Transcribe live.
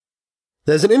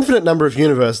There's an infinite number of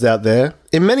universes out there.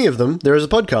 In many of them, there is a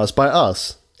podcast by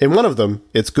us. In one of them,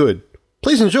 it's good.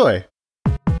 Please enjoy.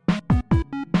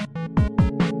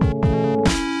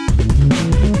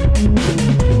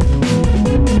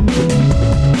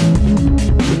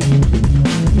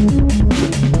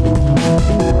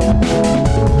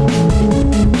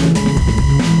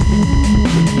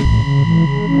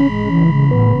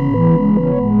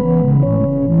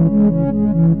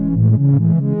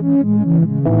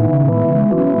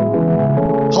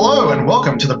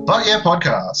 To the But Yeah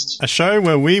Podcast, a show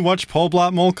where we watch Paul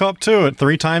Blart Mall Cop 2 at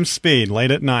 3 times speed late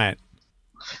at night.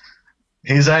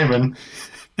 He's Eamon.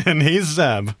 And he's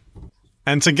Zeb.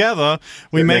 And together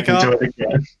we make up... Do it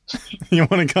again. You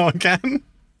want to go again?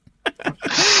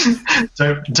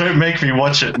 Don't make me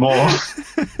watch it more.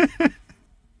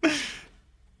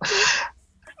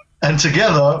 And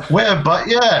together we're But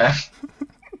Yeah.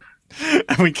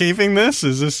 Are we keeping this?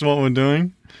 Is this what we're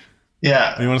doing?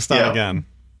 Yeah. You want to start again?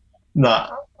 Nah.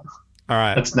 All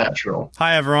right. It's natural.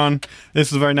 Hi, everyone. This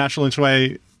is a very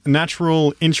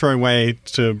natural intro way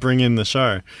to bring in the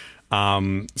show.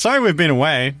 Sorry we've been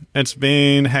away. It's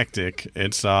been hectic.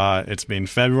 It's been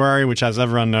February, which, as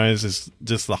everyone knows, is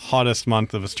just the hottest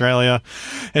month of Australia.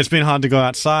 It's been hard to go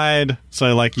outside.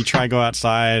 So, like, you try to go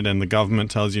outside and the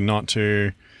government tells you not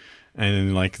to.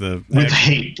 And like with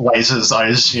heat lasers, I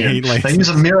assume. They use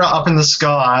a mirror up in the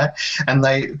sky and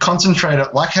they concentrate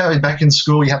it, like how back in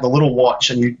school you have the little watch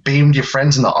and you beamed your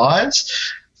friends in the eyes.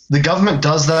 The government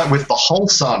does that with the whole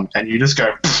sun and you just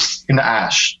go into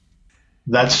ash.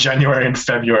 That's January and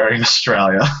February in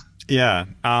Australia. Yeah,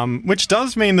 which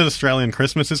does mean that Australian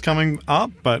Christmas is coming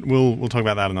up, but we'll talk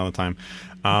about that another time.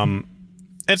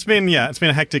 It's been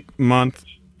a hectic month.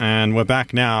 And we're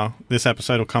back now. This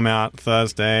episode will come out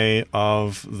Thursday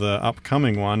of the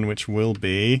upcoming one, which will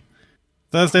be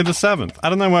Thursday the 7th. I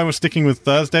don't know why we're sticking with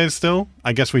Thursdays still.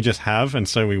 I guess we just have, and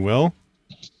so we will.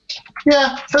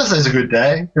 Yeah, Thursday's a good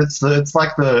day. It's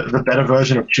like the better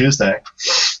version of Tuesday.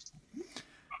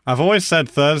 I've always said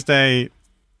Thursday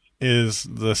is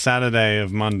the Saturday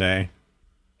of Monday.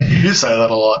 You say that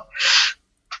a lot.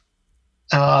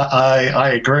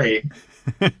 I agree.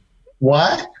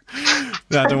 What?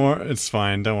 Yeah, don't worry. It's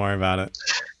fine. Don't worry about it.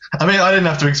 I mean, I didn't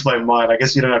have to explain mine. I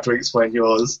guess you don't have to explain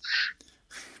yours.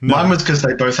 No. Mine was because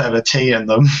they both have a T in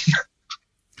them.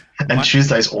 And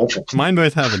Tuesday's awful. Mine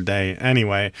both have a day.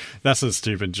 Anyway, that's a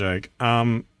stupid joke.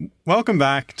 Welcome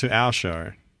back to our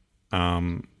show.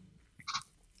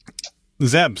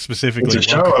 Zeb, specifically. It's a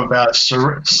show about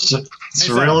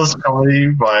surrealist comedy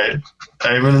by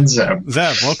Eamon and Zeb.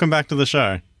 Zeb, welcome back to the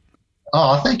show.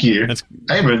 Oh, thank you.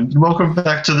 Eamon, welcome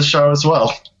back to the show as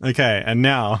well. Okay, and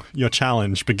now your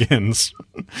challenge begins.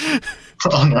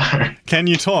 Oh, no. Can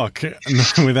you talk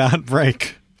without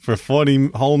break for 40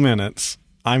 whole minutes?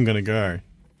 I'm going to go.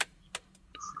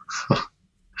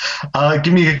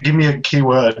 Give me a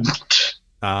keyword.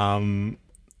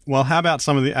 Well, how about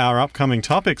some of our upcoming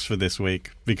topics for this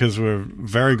week? Because we're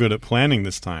very good at planning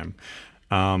this time.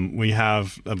 We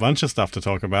have a bunch of stuff to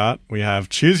talk about. We have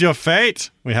Choose Your Fate.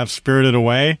 We have Spirited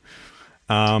Away.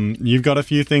 You've got a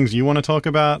few things you want to talk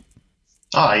about?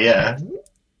 Oh, yeah.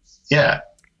 Yeah.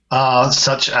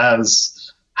 Such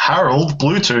as Harold,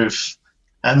 Bluetooth,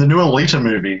 and the new Alita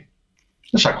movie,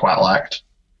 which I quite liked.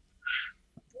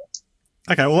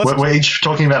 Okay, well, we're each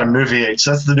talking about a movie each.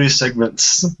 That's the new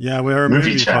segments. Yeah, we're a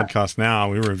movie podcast now.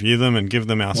 We review them and give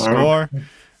them our score.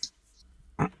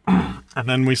 And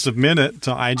then we submit it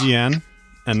to IGN,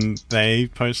 and they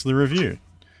post the review.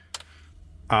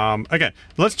 Okay,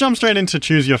 let's jump straight into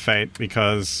Choose Your Fate,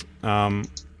 because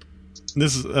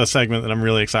this is a segment that I'm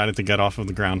really excited to get off of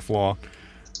the ground floor.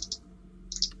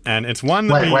 And it's one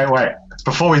that Wait.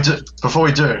 Before we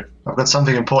do, I've got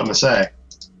something important to say.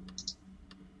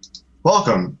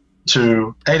 Welcome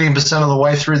to 18% of the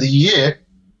way through the year,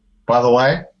 by the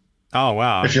way. Oh,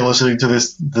 wow. If you're listening to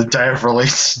this the day of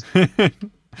release.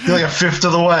 Nearly a fifth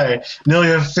of the way.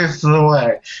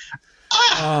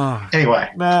 Anyway.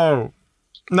 No,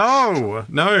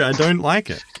 I don't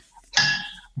like it.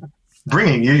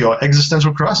 Bringing you your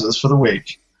existential crisis for the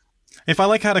week. If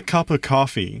I had a cup of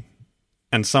coffee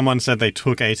and someone said they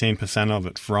took 18% of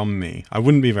it from me, I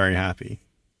wouldn't be very happy.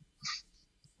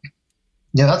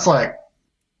 Yeah, that's like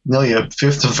nearly a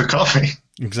fifth of the coffee.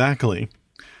 Exactly.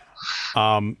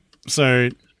 So,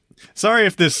 sorry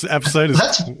if this episode is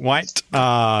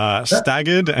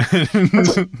staggered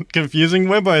and confusing.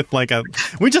 We're both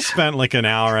we just spent an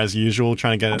hour as usual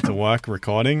trying to get it to work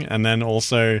recording, and then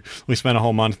also we spent a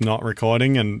whole month not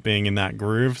recording and being in that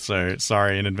groove, so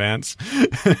sorry in advance.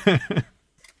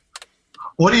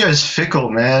 Audio's fickle,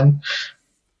 man.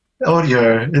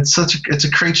 audio. It's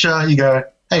a creature. You go,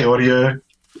 hey, audio,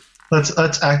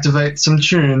 let's activate some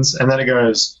tunes, and then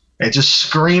it just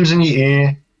screams in your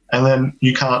ear, and then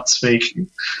you can't speak.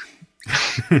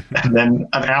 And then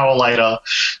an hour later,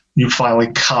 you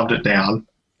finally calmed it down,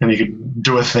 and you can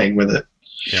do a thing with it.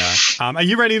 Yeah. Are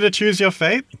you ready to choose your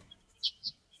fate?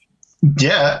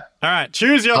 Yeah. All right,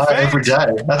 choose your fate. Every day.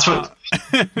 That's what.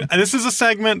 This is a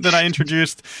segment that I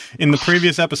introduced in the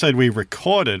previous episode we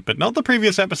recorded, but not the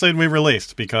previous episode we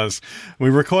released, because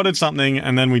we recorded something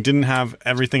and then we didn't have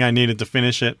everything I needed to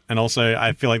finish it, and also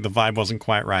I feel like the vibe wasn't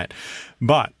quite right.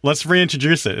 But let's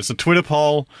reintroduce it. It's a Twitter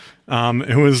poll.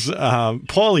 It was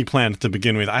poorly planned to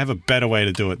begin with. I have a better way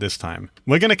to do it this time.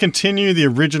 We're going to continue the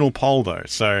original poll, though.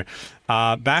 So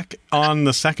back on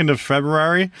the 2nd of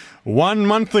February, 1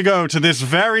 month ago to this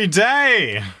very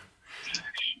day,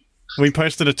 we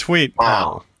posted a tweet.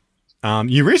 Wow.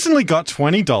 You recently got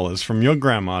 $20 from your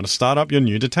grandma to start up your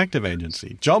new detective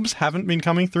agency. Jobs haven't been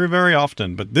coming through very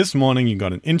often, but this morning you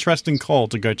got an interesting call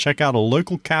to go check out a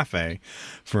local cafe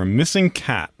for a missing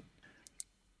cat.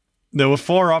 There were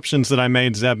 4 options that I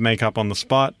made Zeb make up on the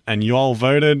spot, and you all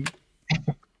voted.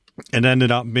 It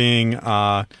ended up being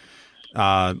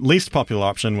least popular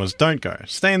option was don't go,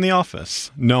 stay in the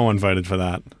office. No one voted for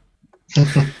that.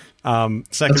 Second,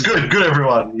 that's good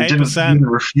everyone. You 8%, didn't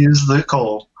refuse the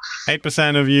call.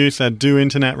 8% of you said do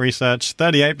internet research.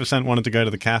 38% wanted to go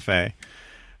to the cafe.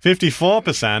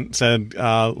 54% said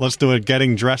let's do a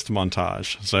getting dressed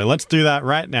montage. So let's do that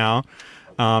right now.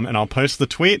 And I'll post the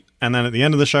tweet, and then at the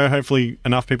end of the show, hopefully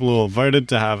enough people will have voted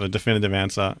to have a definitive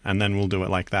answer, and then we'll do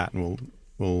it like that, and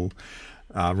we'll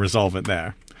resolve it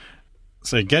there.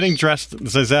 So getting dressed.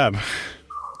 So Zeb,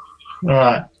 all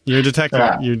right, you're a detective.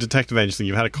 Right. You're a detective agency.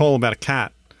 You had a call about a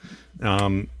cat.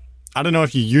 I don't know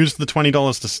if you used the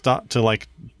 $20 to start to like.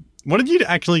 What did you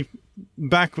actually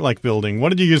back like building? What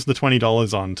did you use the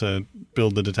 $20 on to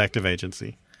build the detective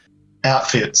agency?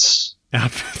 Outfits.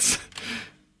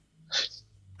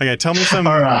 Okay, tell me some.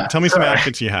 Tell me some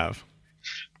outfits you have.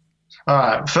 All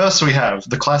right. First, we have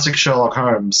the classic Sherlock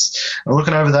Holmes. I'm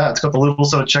looking over that. It's got the little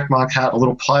sort of checkmark hat, a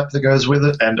little pipe that goes with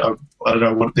it, and I don't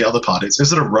know what the other part is.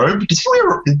 Is it a robe?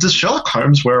 Does Sherlock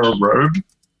Holmes wear a robe,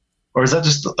 or is that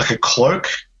just like a cloak?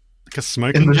 Like a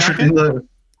smoking jacket? In the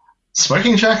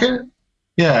smoking jacket?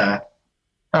 Yeah.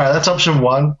 All right. That's option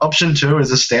 1. Option 2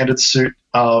 is a standard suit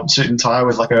and tie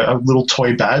with like a little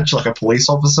toy badge, like a police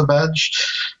officer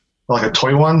badge. Like a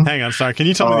toy one. Hang on, sorry. Can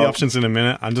you tell me the options in a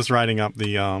minute? I'm just writing up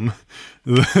the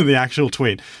the actual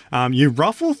tweet. You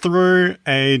ruffle through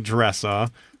a dresser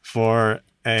for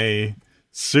a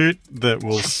suit that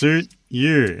will suit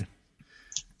you.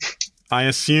 I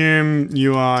assume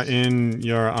you are in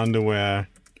your underwear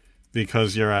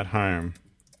because you're at home.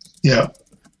 Yeah.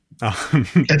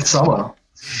 It's summer.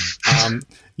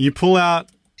 You pull out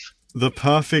the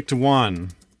perfect one.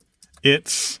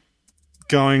 It's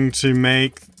going to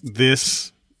make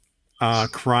this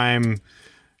crime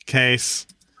case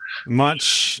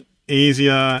much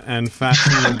easier and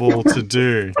fashionable to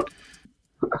do.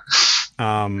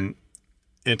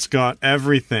 It's got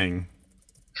everything.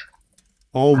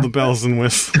 All the bells and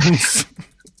whistles.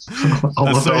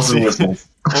 All the bells and whistles.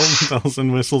 All the bells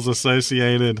and whistles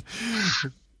associated.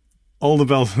 All the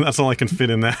bells. That's all I can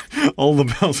fit in there. All the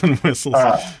bells and whistles.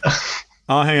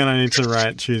 Oh, hang on. I need to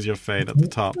write choose your fate at the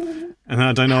top. And then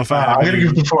I don't know if I have I'm going to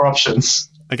give the 4 options.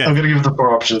 Okay. I'm going to give the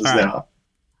 4 options now.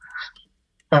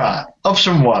 All right.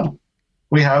 Option 1.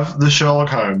 We have the Sherlock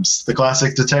Holmes, the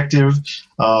classic detective,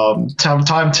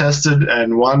 time-tested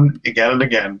and won again and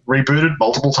again. Rebooted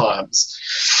multiple times.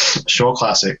 Sure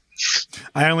classic.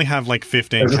 I only have like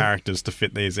 15 characters to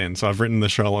fit these in, so I've written the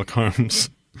Sherlock Holmes.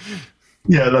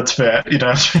 Yeah, that's fair. You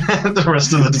don't have the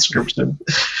rest of the description.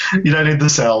 You don't need the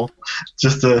cell,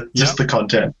 just the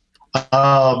content.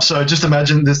 So just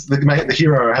imagine this: the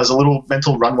hero has a little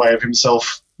mental runway of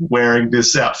himself wearing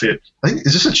this outfit. I think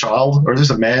is this a child or is this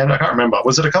a man? I can't remember.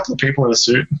 Was it a couple of people in a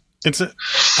suit?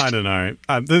 I don't know.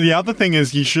 The other thing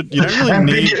is you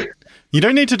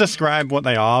don't need to describe what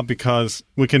they are because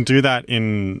we can do that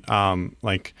in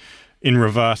in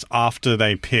reverse after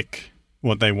they pick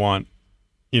what they want.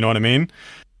 You know what I mean?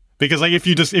 Because like if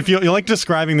you're like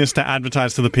describing this to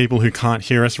advertise to the people who can't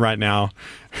hear us right now,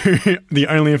 the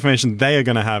only information they are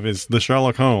going to have is the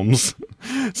Sherlock Holmes.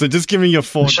 So just give me your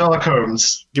 4. Sherlock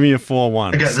Holmes. Give me your 4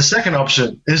 ones. Okay, the second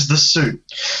option is the suit.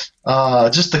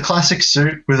 Just the classic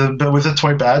suit with a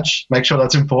toy badge. Make sure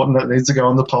that's important. That needs to go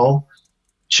on the poll.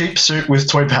 Cheap suit with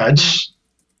toy badge.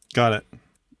 Got it.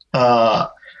 A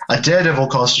Daredevil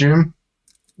costume.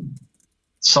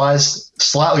 Size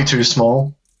slightly too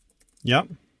small. Yep.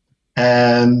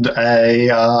 And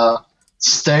a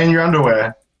Stay in your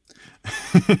underwear.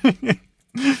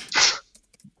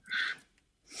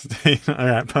 All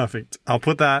right, perfect. I'll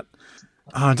put that.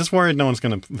 I'm just worried no one's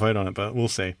going to vote on it, but we'll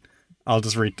see. I'll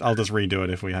just redo it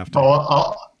if we have to.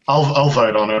 Oh, I'll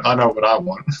vote on it. I know what I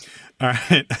want. All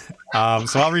right.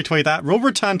 So I'll retweet that. We'll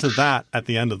return to that at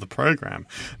the end of the program.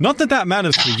 Not that that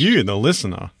matters for you, the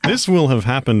listener. This will have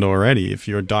happened already. If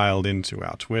you're dialed into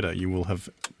our Twitter, you will have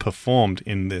performed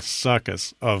in this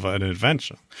circus of an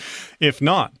adventure. If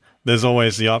not, there's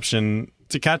always the option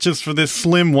to catch us for this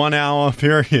slim 1 hour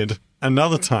period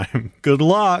another time. Good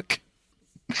luck.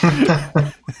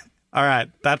 All right.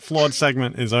 That flawed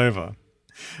segment is over.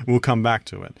 We'll come back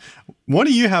to it. What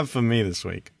do you have for me this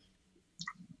week?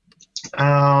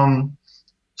 Fun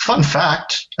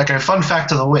fact. Okay, fun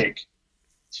fact of the week.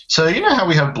 So you know how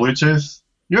we have Bluetooth?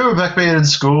 You remember back being in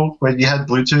school when you had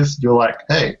Bluetooth? You were like,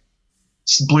 hey,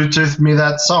 Bluetooth me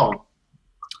that song.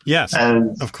 Yes,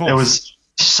 and of course. It was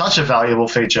such a valuable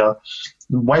feature,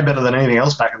 way better than anything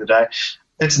else back in the day.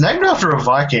 It's named after a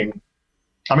Viking.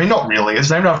 I mean, not really. It's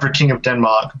named after a king of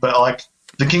Denmark, but like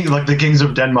the kings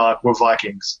of Denmark were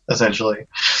Vikings, essentially.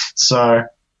 So,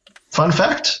 fun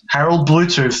fact, Harold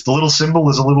Bluetooth, the little symbol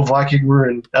is a little Viking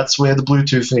rune. That's where the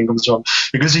Bluetooth thing comes from.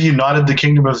 Because he united the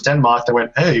kingdom of Denmark, they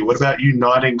went, hey, what about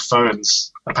uniting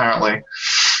phones, apparently.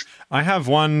 I have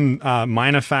one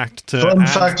minor fact to Fun add.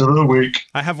 Fact of the week.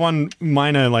 I have one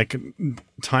minor, like,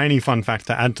 tiny fun fact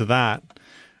to add to that,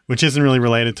 which isn't really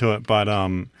related to it, but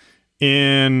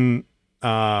in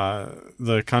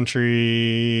the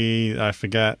country, I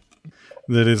forget,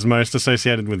 that is most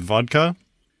associated with vodka,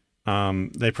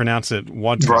 they pronounce it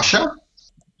vodka. Russia?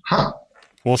 Huh.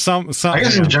 Well, some I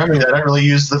guess in Germany they don't really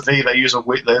use the V, they use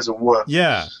there's a word.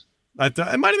 Yeah. It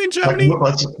might have been Germany.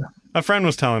 Like, a friend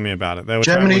was telling me about it. They were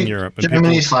Germany, traveling Europe. And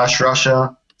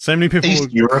Germany/Russia. So many people East were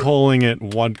Europe. calling it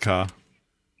vodka.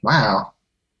 Wow.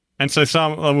 And so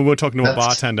we were talking to a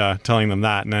bartender telling them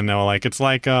that, and then they were like, it's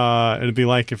like, it'd be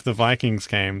like if the Vikings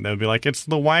came. They would be like, it's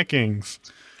the Vikings.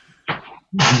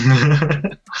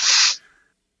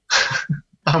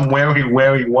 I'm very,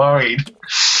 very worried.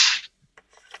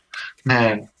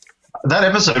 Man, that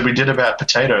episode we did about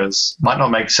potatoes might not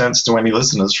make sense to any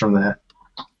listeners from there.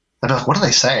 They'd be like, what are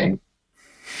they saying?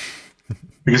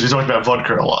 Because we talked about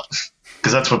vodka a lot.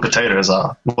 Because that's what potatoes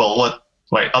are. Well,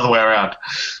 wait, other way around.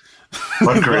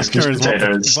 Vodka is just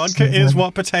potatoes. Vodka is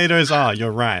what potatoes are.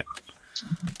 You're right.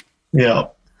 Yeah.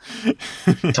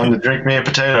 Time to drink me a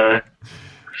potato.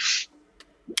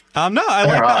 No, I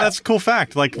like that. That's a cool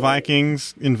fact. Like,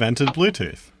 Vikings invented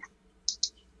Bluetooth.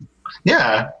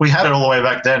 Yeah, we had it all the way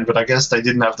back then, but I guess they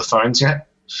didn't have the phones yet.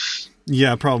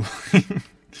 Yeah, probably.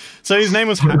 So his name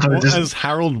was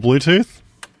Harold Bluetooth?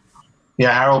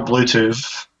 Yeah, Harold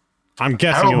Bluetooth. I'm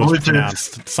guessing Harold it was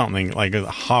pronounced something like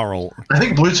Harold. I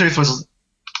think Bluetooth was,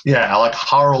 like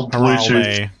Harold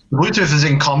Bluetooth. Bluetooth is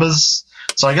in commas,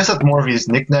 so I guess that's more of his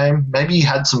nickname. Maybe he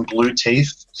had some blue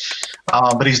teeth,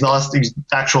 but his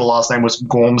actual last name was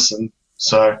Gormson.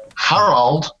 So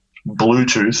Harold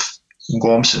Bluetooth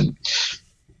Gormson.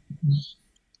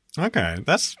 Okay,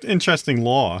 that's interesting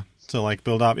lore to like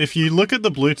build up. If you look at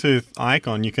the Bluetooth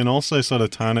icon, you can also sort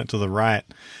of turn it to the right,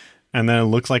 and then it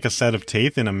looks like a set of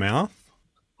teeth in a mouth.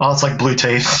 Oh, it's like blue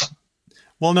teeth.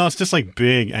 Well, no, it's just like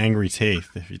big angry teeth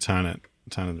if you turn it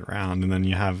around, and then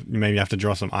you maybe have to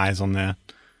draw some eyes on there.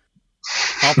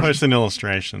 I'll post an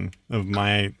illustration of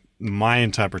my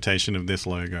interpretation of this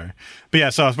logo. But yeah,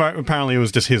 so apparently it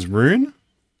was just his rune,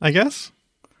 I guess.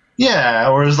 Yeah,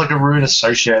 or it was like a rune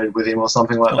associated with him or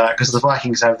something like that, because the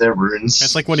Vikings have their runes.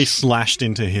 It's like what he slashed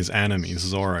into his enemies,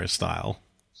 Zorro style.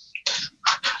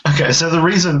 Okay, so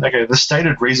the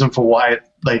stated reason for why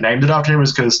they named it after him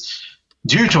is because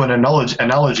due to an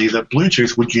analogy that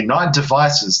Bluetooth would unite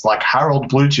devices like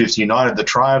Harold Bluetooth united the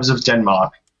tribes of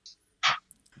Denmark.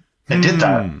 They did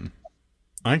that.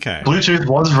 Okay. Bluetooth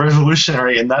was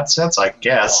revolutionary in that sense, I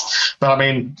guess. But, I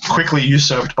mean, quickly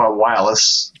usurped by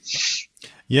wireless.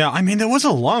 Yeah, I mean, there was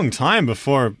a long time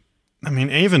before, I mean,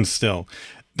 even still.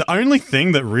 The only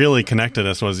thing that really connected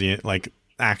us was the, like,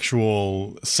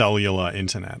 actual cellular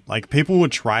internet. Like, people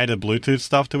would try to Bluetooth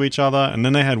stuff to each other, and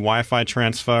then they had Wi-Fi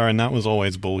transfer, and that was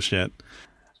always bullshit.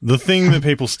 The thing that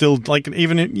people still, like,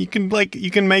 even you can make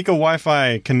a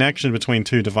Wi-Fi connection between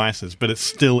two devices, but it's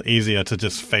still easier to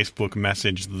just Facebook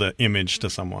message the image to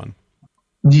someone.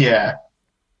 Yeah.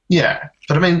 Yeah.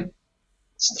 But, I mean,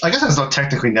 I guess it's not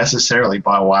technically necessarily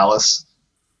by wireless,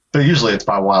 but usually it's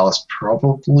by wireless,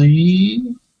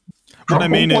 probably. What I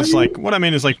mean is like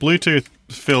Bluetooth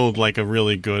filled like a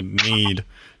really good need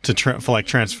for like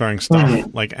transferring stuff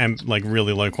like like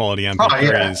really low quality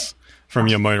MP3s from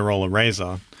your Motorola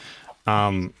Razr.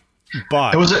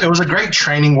 But it was a great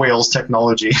training wheels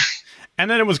technology. And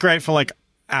then it was great for like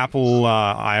Apple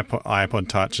iPod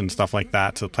Touch and stuff like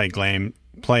that to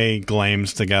play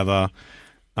games together,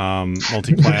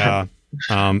 multiplayer.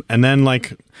 And then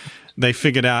like they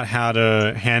figured out how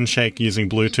to handshake using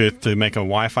Bluetooth to make a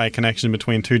Wi-Fi connection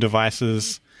between two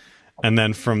devices. And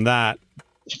then from that,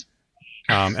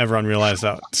 everyone realized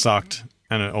that sucked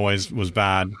and it always was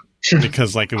bad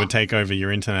because like it would take over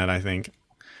your internet, I think.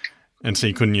 And so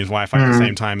you couldn't use Wi-Fi at the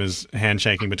same time as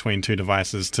handshaking between two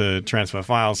devices to transfer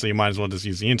files, so you might as well just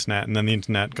use the internet. And then the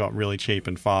internet got really cheap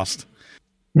and fast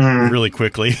really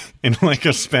quickly. In like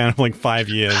a span of like 5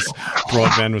 years,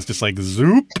 broadband was just like,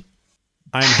 zoop,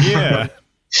 I'm here.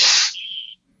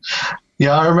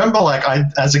 Yeah, I remember like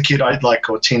as a kid,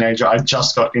 or teenager, I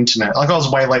just got internet. Like I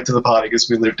was way late to the party because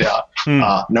we lived out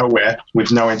nowhere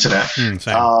with no internet.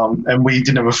 And we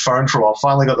didn't have a phone for a while.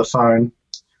 Finally got the phone.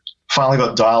 Finally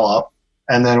got dial-up,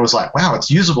 and then it was like, wow,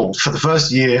 it's usable for the first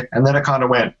year, and then it kind of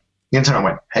went, the internet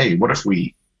went, hey, what if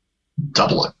we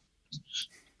double it?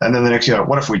 And then the next year,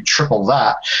 what if we triple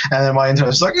that? And then my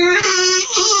internet's like,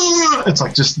 it's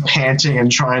like just panting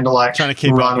and trying to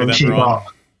keep run up and keep up.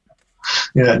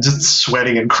 Yeah, just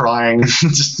sweating and crying,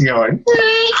 just going,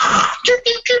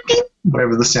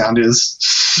 whatever the sound is,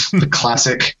 the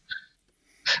classic.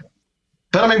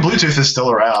 But I mean, Bluetooth is still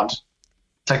around.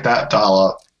 Take that,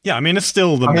 dial-up. Yeah, I mean, it's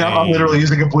still the main... I'm literally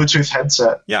using a Bluetooth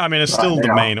headset. Yeah, I mean, it's still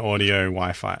the main audio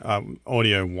Wi-Fi,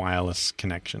 audio wireless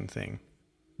connection thing.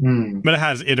 But it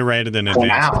has iterated and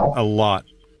advanced a lot.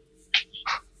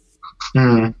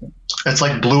 It's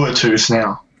like Bluetooth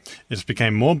now. It's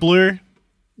became more blue,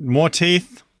 more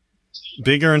teeth,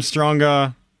 bigger and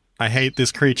stronger. I hate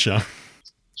this creature.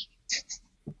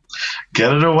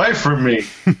 Get it away from me.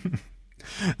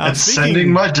 It's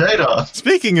sending my data.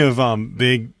 Speaking of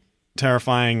big,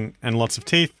 terrifying, and lots of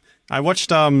teeth, I watched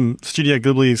Studio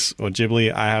Ghibli's, or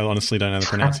Ghibli, I honestly don't know the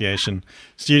pronunciation,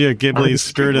 Studio Ghibli's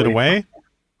Spirited Away.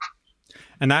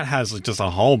 And that has just a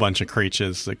whole bunch of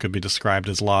creatures that could be described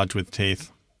as large with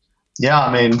teeth. Yeah,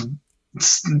 I mean,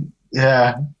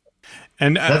 yeah.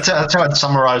 And that's how I'd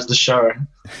summarize the show.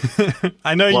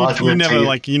 I know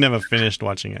you never finished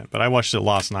watching it, but I watched it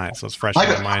last night, so it's fresh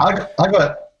in my mind.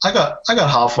 I got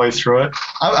halfway through it.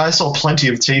 I saw plenty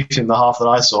of teeth in the half that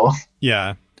I saw.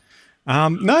 Yeah.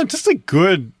 No, just a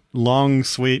good, long,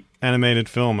 sweet animated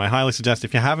film. I highly suggest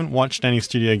if you haven't watched any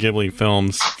Studio Ghibli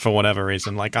films for whatever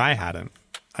reason, like I hadn't,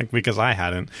 because I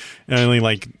hadn't, only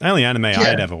anime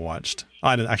I'd ever watched.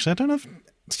 I don't know if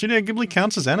Studio Ghibli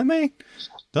counts as anime.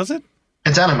 Does it?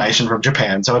 It's animation from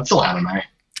Japan, so it's still anime.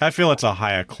 I feel it's a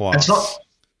higher class. It's not.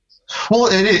 Well,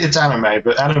 it's anime,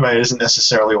 but anime isn't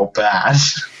necessarily all bad.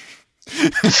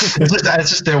 it's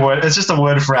just their word. It's just a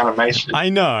word for animation. I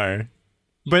know,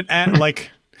 but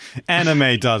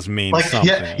anime does mean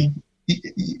something.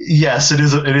 Yes, it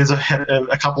is. It is a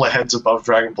couple of heads above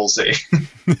Dragon Ball Z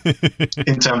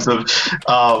in terms of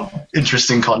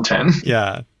interesting content.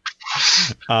 Yeah,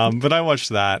 but I watched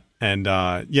that, and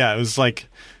it was like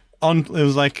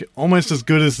almost as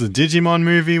good as the Digimon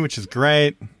movie, which is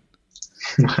great.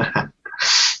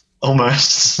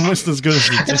 Almost as good as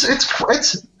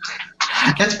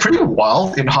it's pretty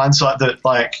wild in hindsight that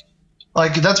like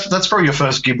that's probably your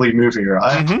first Ghibli movie,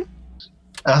 right? Mm-hmm.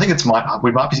 I think it might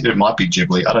be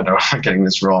Ghibli. I don't know if I'm getting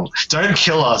this wrong. Don't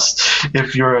kill us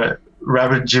if you're a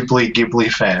rabid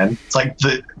Ghibli fan. It's like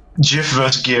the GIF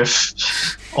versus GIF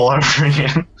all over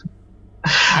again.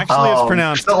 Actually, it's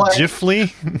pronounced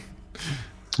Gifly.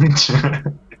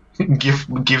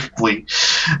 Gifly.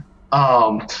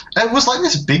 It was like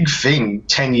this big thing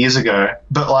 10 years ago,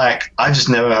 but like I just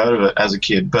never heard of it as a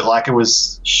kid. But like it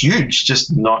was huge,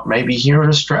 just not maybe here in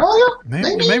Australia.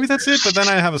 Maybe that's it. But then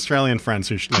I have Australian friends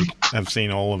who have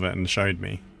seen all of it and showed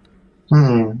me.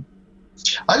 Maybe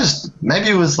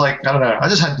it was like I don't know. I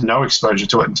just had no exposure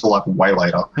to it until like way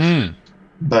later.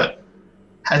 But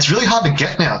it's really hard to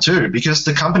get now too because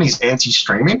the company's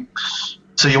anti-streaming,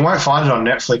 so you won't find it on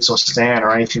Netflix or Stan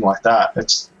or anything like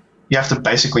that. You have to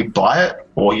basically buy it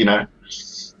or,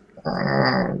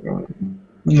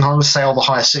 sail the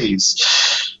high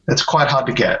seas. It's quite hard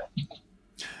to get.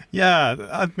 Yeah,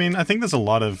 I mean, I think there's a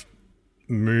lot of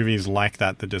movies like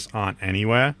that just aren't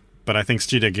anywhere. But I think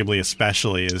Studio Ghibli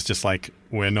especially is just like,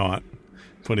 we're not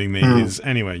putting these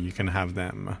anywhere. You can have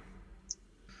them.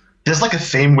 There's like a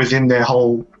theme within their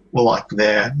whole,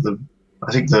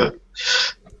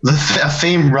 the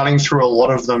theme running through a lot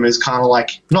of them is kind of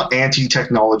like not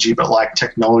anti-technology, but like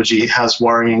technology has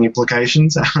worrying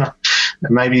implications.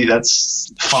 Maybe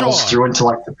that's funnels through into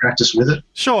like the practice with it.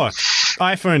 Sure,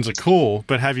 iPhones are cool,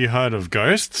 but have you heard of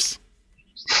ghosts?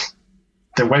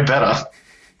 They're way better.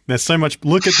 There's so much.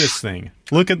 Look at this thing.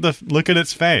 Look at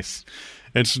its face.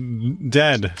 It's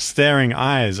dead, staring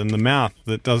eyes and the mouth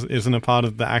that isn't a part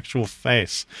of the actual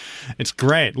face. It's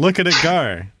great. Look at it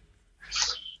go.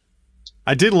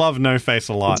 I did love No Face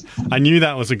a lot. I knew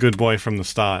that was a good boy from the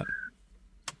start.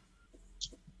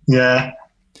 Yeah.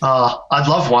 I'd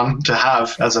love one to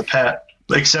have as a pet,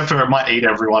 except for it might eat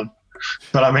everyone.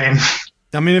 But I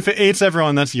mean, if it eats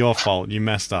everyone, that's your fault. You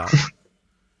messed up.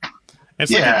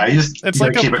 It's it's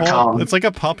like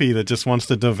a puppy that just wants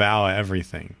to devour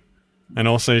everything. And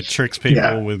also tricks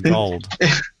people with gold.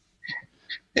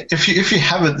 If you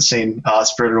haven't seen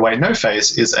Spirited Away, No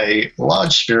Face is a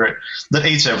large spirit that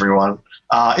eats everyone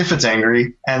if it's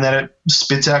angry, and then it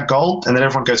spits out gold, and then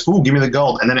everyone goes, "Ooh, give me the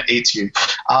gold," and then it eats you.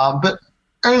 But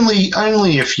only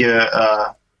if you're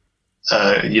a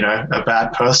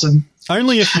bad person.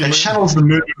 Only if you channels the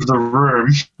mood of the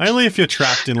room. Only if you're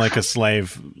trapped in like a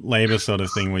slave labor sort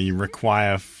of thing where you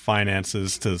require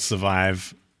finances to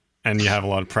survive. And you have a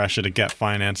lot of pressure to get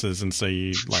finances, and so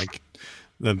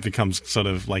that becomes sort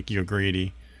of like you're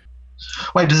greedy.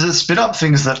 Wait, does it spit up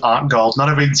things that aren't gold? Not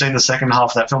having seen the second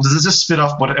half of that film, does it just spit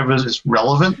up whatever is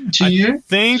relevant to you? I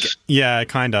think, yeah,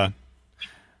 kinda.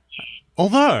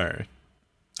 Although,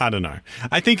 I don't know.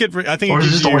 I think it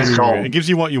gives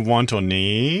you what you want or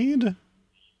need.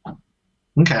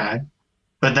 Okay,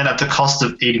 but then at the cost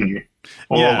of eating you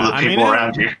or the people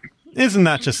around you. Isn't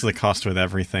that just the cost with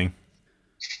everything?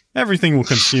 Everything will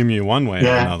consume you one way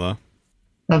or another.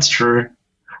 That's true.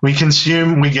 We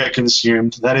consume, we get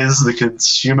consumed. That is the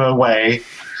consumer way.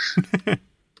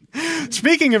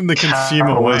 Speaking of the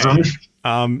consumer way,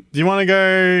 do you want to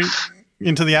go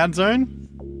into the ad zone?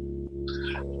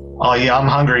 Oh yeah, I'm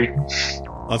hungry.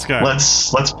 Let's go.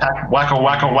 Let's pack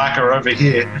whacker over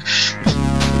here.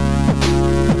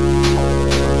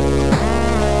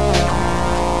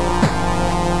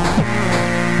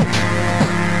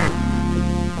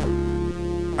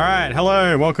 Alright,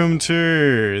 hello, welcome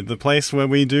to the place where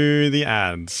we do the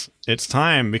ads. It's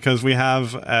time because we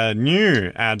have a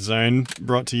new ad zone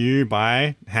brought to you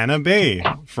by Hannah B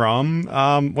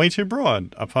from Way Too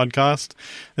Broad, a podcast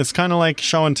that's kind of like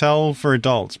show and tell for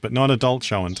adults, but not adult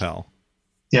show and tell.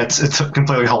 Yeah, it's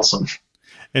completely wholesome.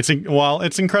 It's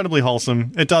incredibly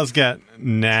wholesome. It does get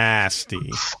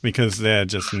nasty because they're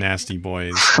just nasty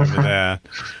boys over there.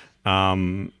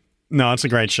 No, it's a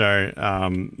great show.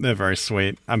 They're very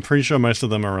sweet. I'm pretty sure most of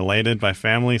them are related by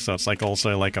family, so it's like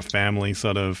also like a family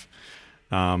sort of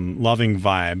loving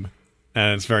vibe,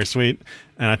 and it's very sweet.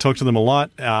 And I talk to them a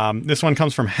lot. This one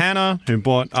comes from Hannah, who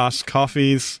bought us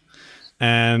coffees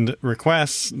and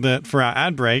requests that for our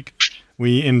ad break,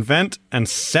 we invent and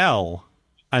sell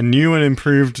a new and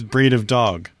improved breed of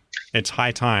dog. It's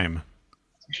high time.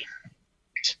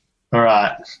 All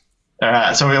right.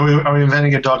 So are we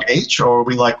inventing a dog each, or are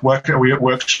we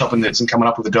workshopping this and coming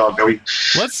up with a dog?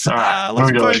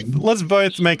 Let's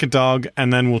both make a dog,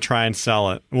 and then we'll try and sell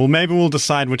it. Well, maybe we'll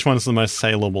decide which one is the most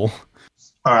saleable.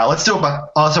 All right, let's do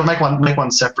it. So make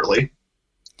one separately.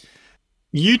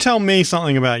 You tell me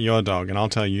something about your dog, and I'll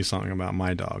tell you something about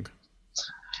my dog.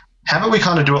 How about we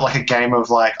kind of do it like a game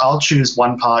of like, I'll choose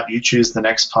one part, you choose the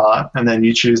next part, and then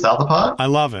you choose the other part? I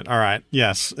love it. All right.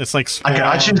 Yes. It's like sport. Okay,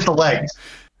 I choose the legs.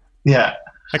 Yeah.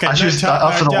 Okay. I choose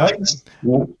after the legs.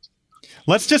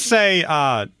 Let's just say,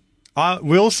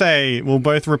 we'll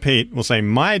both repeat. We'll say,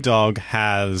 my dog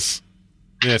has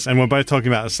this, and we're both talking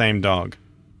about the same dog.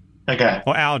 Okay.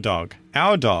 Or our dog.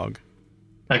 Our dog.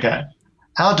 Okay.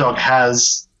 Our dog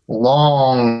has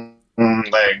long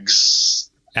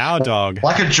legs. Our dog.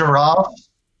 Like a giraffe,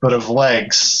 but of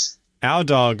legs. Our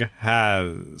dog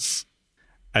has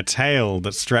a tail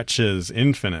that stretches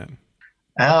infinite.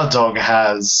 Our dog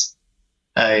has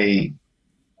a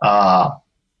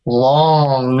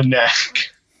long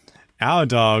neck. Our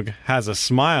dog has a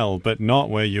smile, but not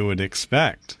where you would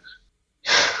expect.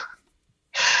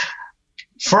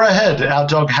 For a head, our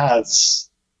dog has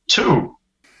two.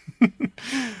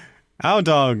 Our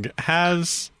dog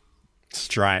has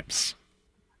stripes.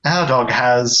 Our dog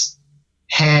has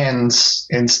hands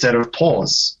instead of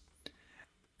paws.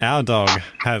 Our dog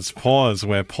has paws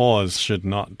where paws should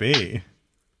not be.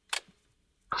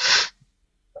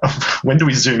 When do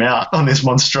we zoom out on this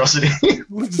monstrosity?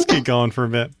 Let's just keep going for a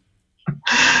bit.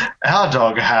 Our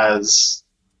dog has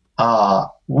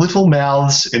little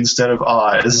mouths instead of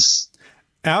eyes.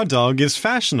 Our dog is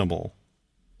fashionable.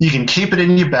 You can keep it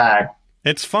in your bag.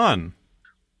 It's fun.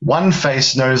 One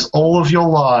face knows all of your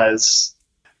lies.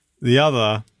 The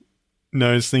other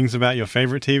knows things about your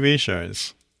favorite TV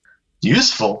shows.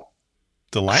 Useful.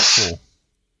 Delightful.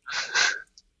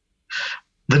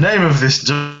 The name of this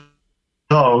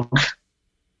dog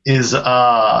is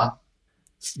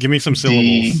Give me some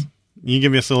syllables. You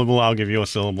give me a syllable, I'll give you a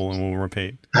syllable, and we'll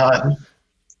repeat.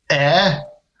 N,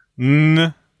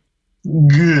 N,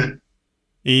 G,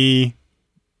 E,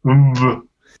 V.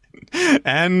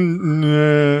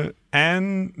 N,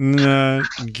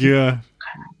 G.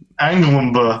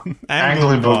 Anglumba.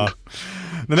 Anglumba.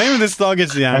 The name of this dog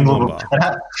is the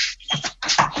Anglumba.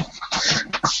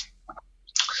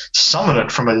 Summon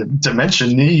it from a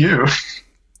dimension near you.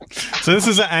 So this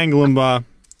is an Anglumba.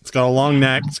 It's got a long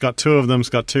neck. It's got two of them. It's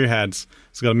got two heads.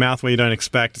 It's got a mouth where you don't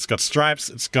expect. It's got stripes.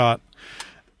 It's got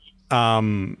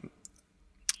a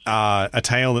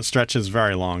tail that stretches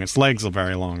very long. Its legs are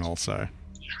very long also.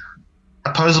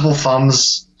 Opposable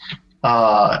thumbs,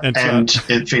 and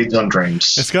it feeds on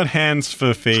dreams. It's got hands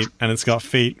for feet, and it's got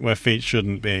feet where feet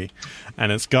shouldn't be.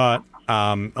 And it's got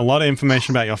a lot of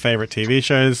information about your favorite TV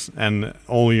shows and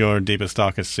all your deepest,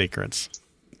 darkest secrets.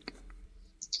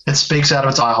 It speaks out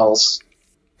of its eye holes.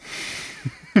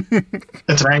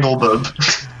 It's an Anglebub.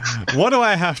 What do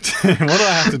I have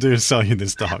to do to sell you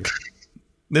this dog?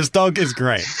 This dog is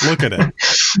great. Look at it.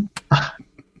 All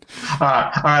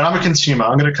right. I'm a consumer.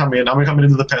 I'm going to come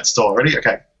into the pet store. Ready?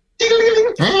 Okay.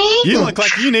 You look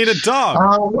like you need a dog.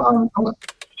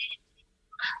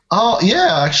 Oh,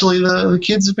 yeah. Actually, the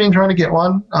kids have been trying to get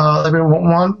one. They've been wanting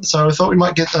one, so I thought we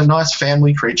might get a nice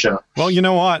family creature. Well, you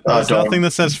know what? There's nothing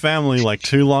that says family like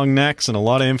two long necks and a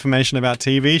lot of information about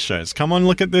TV shows. Come on,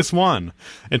 look at this one.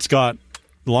 It's got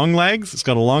long legs. It's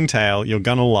got a long tail. You're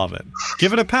going to love it.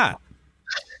 Give it a pat.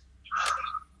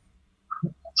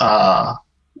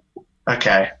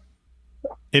 Okay.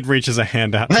 It reaches a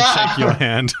hand out to shake your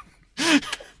hand.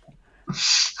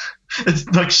 It's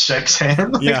like shakes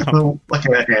hand, yeah, like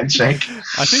a handshake.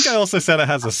 I think I also said it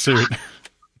has a suit.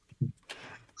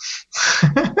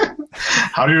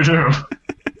 How do you do?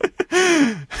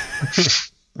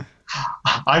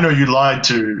 I know you lied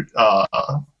to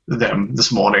them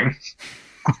this morning.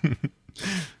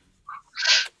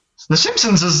 The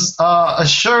Simpsons is a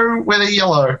show where they're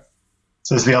yellow,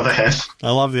 says the other head.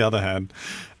 I love the other head.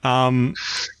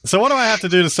 So what do I have to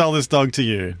do to sell this dog to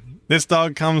you? This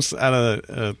dog comes at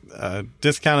a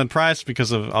discounted price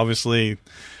because of, obviously,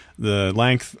 the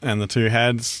length and the two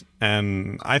heads,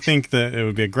 and I think that it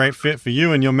would be a great fit for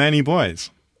you and your many boys.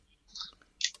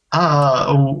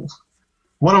 What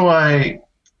do I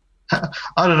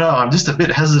don't know. I'm just a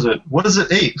bit hesitant. What does it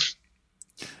eat?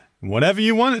 Whatever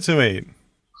you want it to eat.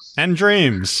 And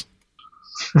dreams.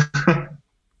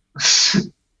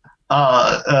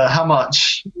 How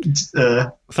much?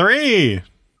 3.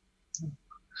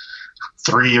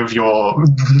 3 of your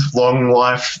long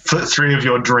life, 3 of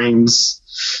your dreams,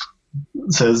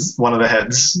 says one of the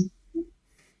heads.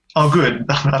 Oh, good.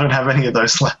 I don't have any of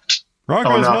those left.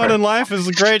 Rocko's Modern Life is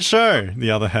a great show, the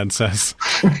other head says.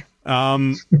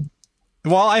 Well,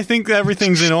 I think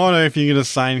everything's in order. If you can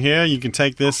just sign here, you can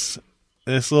take this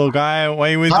little guy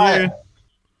away with you.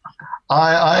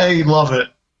 I love it.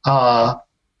 I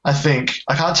think.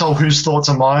 I can't tell whose thoughts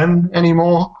are mine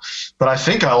anymore, but I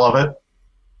think I love it.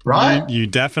 Right? You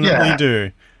definitely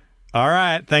do. All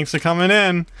right. Thanks for coming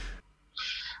in.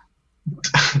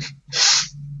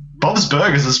 Bob's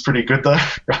Burgers is pretty good, though.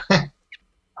 They're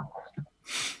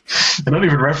not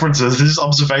even references. They're just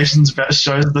observations about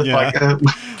shows that,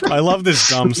 I love this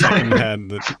dumb second head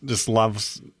that just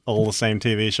loves all the same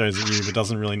TV shows as you, but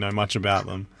doesn't really know much about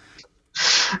them.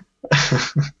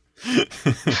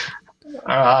 All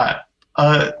right.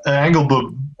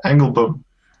 Anglebub. All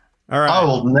right. I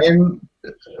will name...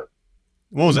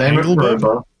 What was it?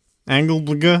 Anglebub?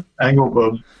 Anglebub?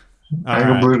 Anglebub.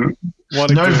 Anglebub.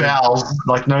 No vowels,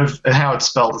 like no how it's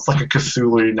spelled. It's like a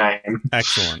Cthulhu name.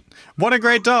 Excellent. What a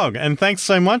great dog. And thanks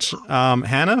so much,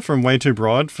 Hannah from Way Too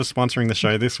Broad, for sponsoring the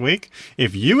show this week.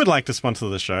 If you would like to sponsor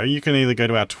the show, you can either go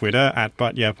to our Twitter at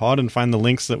ButYeahPod and find the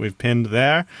links that we've pinned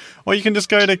there, or you can just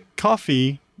go to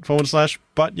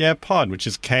coffee.com/ButYeahPod, which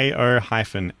is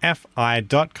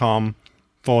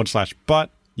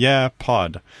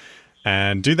ko-fi.com/ButYeahPod.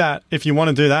 And do that. If you want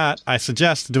to do that, I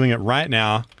suggest doing it right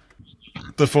now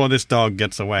before this dog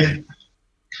gets away.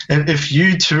 If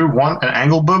you too want an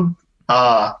Anglebub,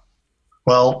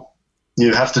 well,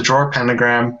 you have to draw a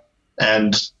pentagram,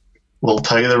 and we'll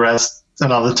tell you the rest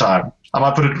another time. I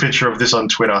might put a picture of this on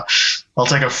Twitter. I'll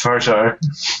take a photo.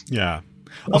 Yeah.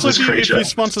 Also, if you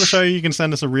sponsor the show, you can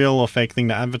send us a real or fake thing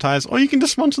to advertise, or you can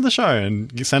just sponsor the show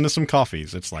and send us some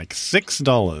coffees. It's like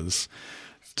 $6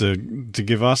 to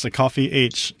give us a coffee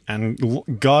each, and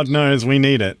God knows we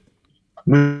need it.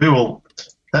 We will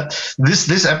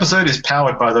This episode is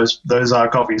powered by those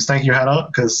coffees. Thank you, Hannah,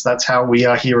 because that's how we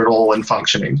are here at all and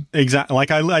functioning. Exactly.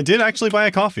 Like I did actually buy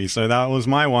a coffee, so that was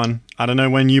my one. I don't know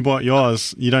when you bought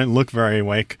yours. You don't look very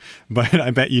awake, but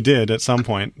I bet you did at some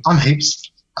point. I'm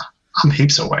heaps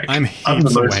awake. I'm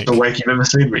the most awake you've ever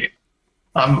seen me.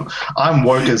 I'm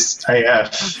woke as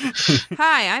AF.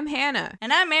 Hi, I'm Hannah.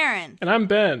 And I'm Aaron. And I'm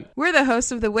Ben. We're the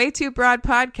hosts of the Way Too Broad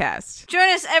podcast. Join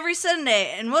us every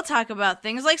Sunday, and we'll talk about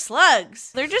things like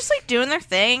slugs. They're just like doing their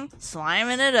thing,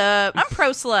 sliming it up. I'm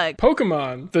pro slug.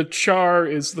 Pokemon. The char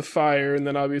is the fire, and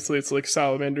then obviously it's like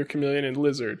salamander, chameleon, and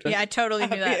lizard. Yeah, I totally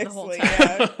knew that the whole time.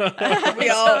 Yeah. We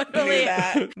all knew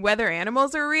that. Whether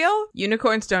animals are real,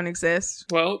 unicorns don't exist.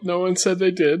 Well, no one said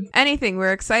they did. Anything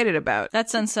we're excited about.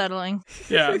 That's unsettling.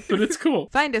 Yeah, but it's cool.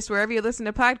 Find us wherever you listen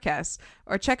to podcasts,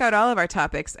 or check out all of our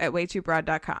topics at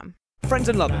waytoobroad.com. Friends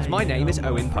and lovers, my name is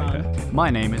Owen Piper.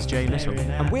 My name is Jay Little.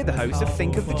 And we're the hosts of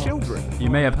Think of the Children. You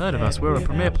may have heard of us. We're a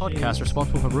premier podcast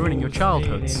responsible for ruining your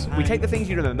childhoods. We take the things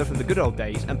you remember from the good old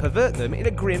days and pervert them in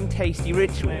a grim, tasty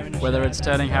ritual. Whether it's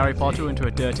turning Harry Potter into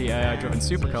a dirty AI-driven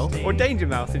supercult, or Danger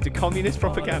Mouse into communist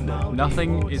propaganda.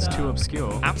 Nothing is too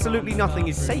obscure. Absolutely nothing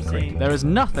is sacred. There is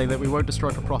nothing that we won't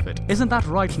destroy for profit. Isn't that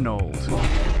right, Noel?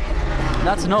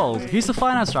 That's Noel. He's the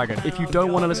Finance Dragon. If you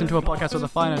don't want to listen to a podcast with a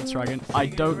Finance Dragon, I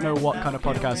don't know what kind of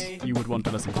podcast you would want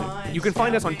to listen to. You can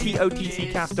find us on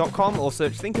totccast.com or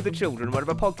search Think of the Children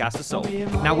wherever podcasts are sold.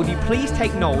 Now, would you please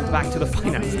take Noel back to the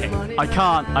finance table? I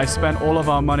can't. I spent all of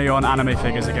our money on anime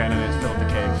figures again and it filled the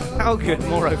cave. How good.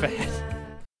 More overhead.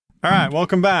 All right,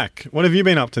 welcome back. What have you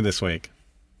been up to this week?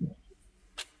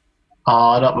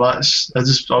 Not much. I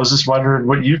was just wondering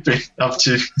what you've been up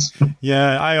to.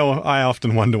 Yeah, I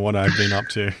often wonder what I've been up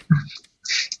to.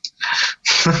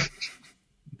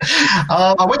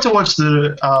 I went to watch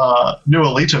the new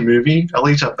Alita movie,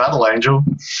 Alita Battle Angel.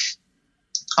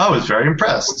 I was very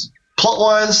impressed.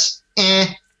 Plot-wise,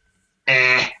 I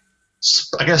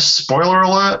guess spoiler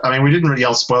alert. I mean, we didn't really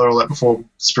yell spoiler alert before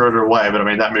Spirited Away, but I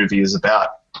mean, that movie is about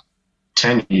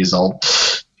 10 years old.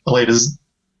 Alita's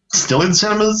still in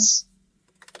cinemas.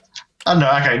 I don't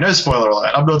know. Okay, no spoiler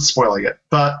alert. I'm not spoiling it,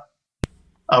 but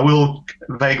I will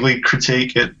vaguely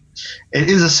critique it. It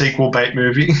is a sequel bait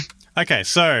movie. Okay,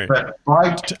 so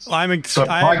I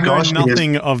know gosh,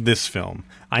 nothing of this film.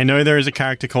 I know there is a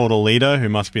character called Alita who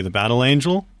must be the Battle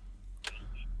Angel.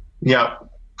 Yeah,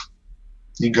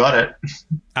 you got it.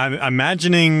 I'm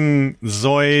imagining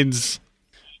Zoids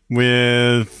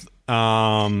with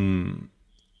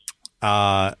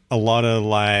a lot of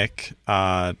like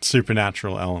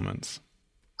supernatural elements.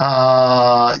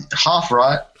 Half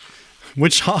right.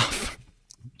 Which half?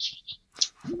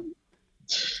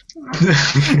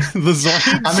 The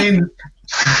Zoids? I mean,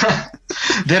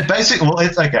 they're basic. Well,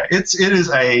 it's okay. It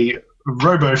is a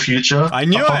robo future. I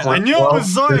knew it. I knew it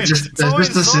was Zoids. There's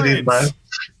just a city, but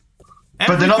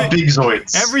they're not big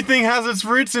Zoids. Everything has its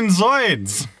roots in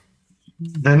Zoids.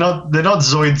 They're not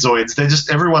Zoids. They're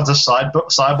just everyone's a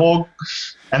cyborg,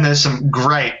 and there's some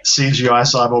great CGI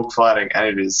cyborg fighting, and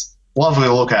it is lovely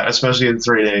to look at, especially in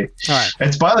 3D. Right.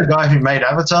 It's by the guy who made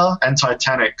Avatar and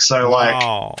Titanic, so like,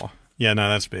 yeah, no,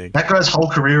 that's big. That guy's whole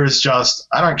career is just,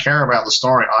 I don't care about the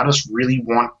story, I just really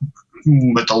want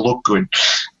it to look good.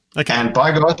 Okay. And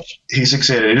by God, he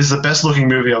succeeded. It is the best looking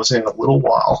movie I've seen in a little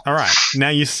while. All right. Now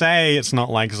you say it's not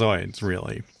like Zoids,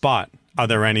 really, but are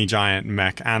there any giant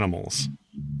mech animals?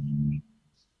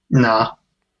 Nah.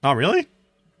 Oh, really?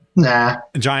 Nah.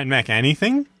 A giant mech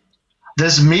anything?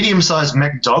 There's medium-sized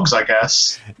mech dogs, I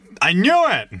guess. I knew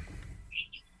it!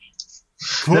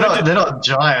 They're not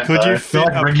giant, Could though. you fit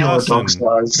like a regular person? dog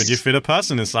size. Could you fit a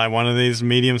person inside one of these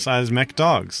medium-sized mech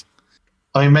dogs?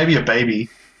 I mean, maybe a baby.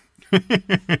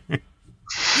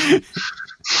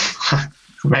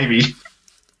 Maybe.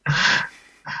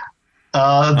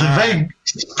 The vague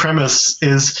premise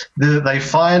is that they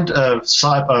find a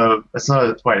cyborg.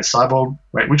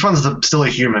 Wait, which one's still a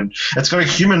human? It's got a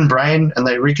human brain, and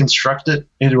they reconstruct it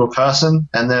into a person,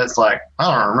 and then it's like,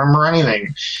 I don't remember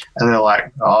anything. And they're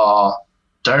like, oh,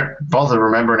 don't bother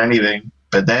remembering anything.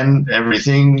 But then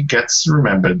everything gets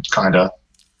remembered, kind of.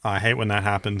 I hate when that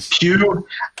happens. Cue,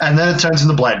 and then it turns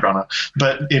into Blade Runner,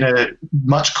 but in a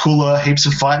much cooler, heaps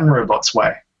of fighting robots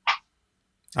way.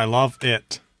 I love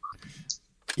it.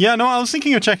 Yeah, no, I was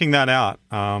thinking of checking that out,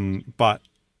 but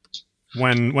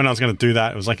when I was going to do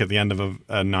that, it was like at the end of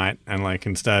a night, and like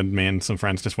instead, me and some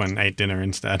friends just went and ate dinner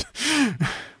instead.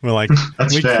 We're like,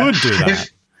 we fair. could do that,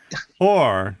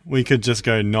 or we could just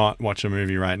go not watch a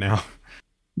movie right now.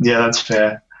 Yeah, that's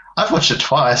fair. I've watched it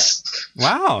twice.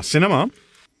 Wow, cinema.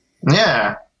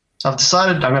 Yeah. I've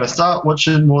decided I'm going to start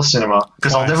watching more cinema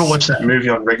because I'll never watch that movie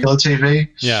on regular TV.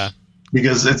 Yeah.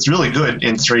 because it's really good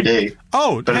in 3D.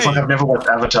 Oh, but it's like I've never watched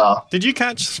Avatar. Did you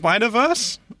catch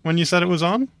Spider-Verse when you said it was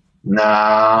on?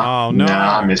 Nah. Oh, no.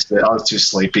 Nah, I missed it. I was too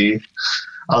sleepy.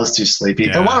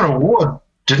 Yeah. It won an award,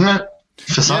 didn't it?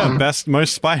 For something. Yeah,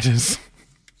 most spiders.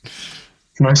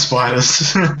 Most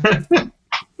spiders. The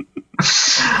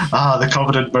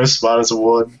coveted Most Spiders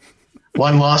Award.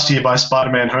 Won last year by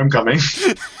Spider-Man Homecoming,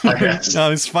 I guess.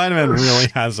 No, Spider-Man really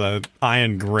has an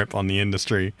iron grip on the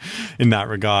industry in that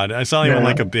regard. It's only when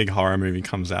like a big horror movie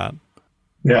comes out.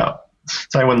 Yeah.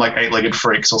 It's only when like Eight-Legged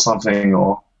Freaks or something,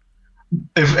 or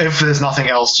if there's nothing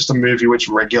else, just a movie which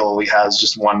regularly has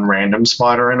just one random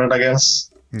spider in it, I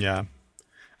guess. Yeah.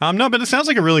 No, but it sounds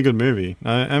like a really good movie.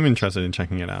 I'm interested in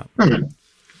checking it out.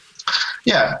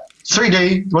 Yeah.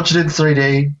 3D, what you did in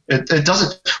 3D, it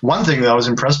doesn't. One thing that I was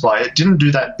impressed by, it didn't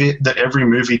do that bit that every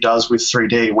movie does with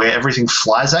 3D, where everything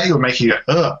flies at you and make you go,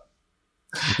 ugh.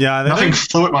 Yeah, nothing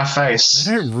flew at my face.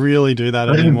 They don't really do that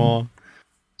anymore.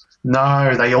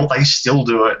 No, they still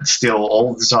do it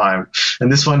all the time,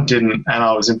 and this one didn't, and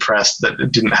I was impressed that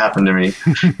it didn't happen to me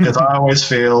because I always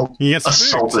feel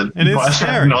assaulted. It is by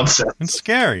scary. Nonsense. It's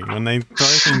scary when they throw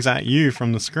things at you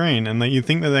from the screen, and that you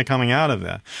think that they're coming out of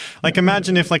there. Like,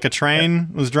 imagine if like a train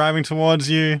was driving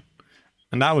towards you,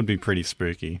 and that would be pretty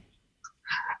spooky.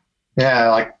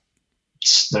 Yeah, like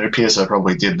Snowpiercer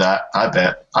probably did that. I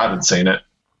bet. I haven't seen it.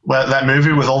 Well, that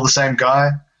movie with all the same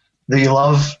guy that you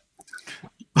love.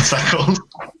 What's that called?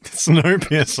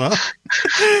 Snowpiercer.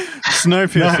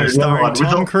 Snowpiercer, starring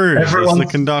Tom Cruise as the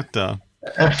conductor.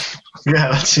 Yeah,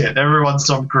 that's it. Everyone's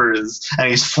Tom Cruise, and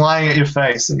he's flying at your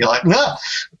face, and you're like, no.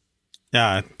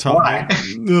 Yeah,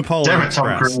 the Polar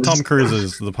Express. Tom Cruise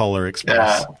is the Polar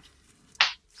Express.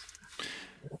 Yeah.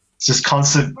 It's just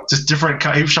constant, just different.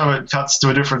 Each time it cuts to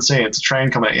a different scene, it's a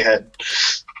train coming at your head.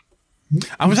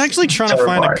 I was actually trying to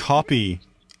find a copy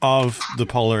of the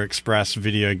Polar Express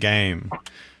video game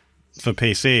for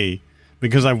PC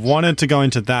because I wanted to go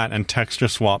into that and texture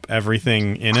swap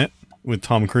everything in it with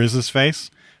Tom Cruise's face,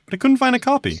 but I couldn't find a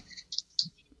copy.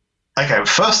 Okay,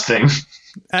 first thing.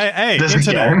 Hey,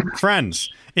 internet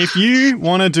friends, if you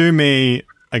want to do me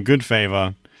a good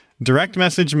favor, direct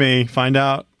message me, find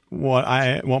out what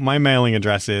my mailing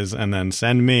address is, and then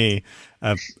send me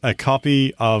a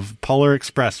copy of Polar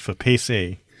Express for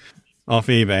PC off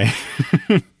eBay.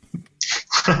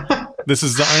 This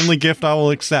is the only gift I will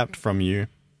accept from you.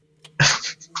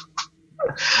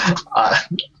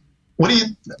 What do you?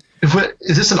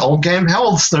 Is this an old game? How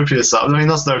old is Snowpiercer? I mean,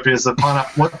 not Snowpiercer.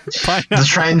 The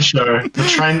train show. The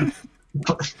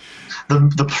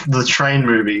train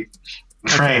movie.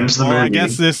 Trains the movie. I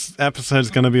guess this episode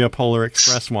is going to be a Polar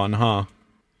Express one, huh?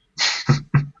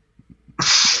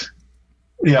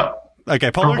 Yeah.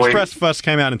 Okay, Polar Express first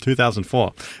came out in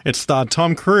 2004. It starred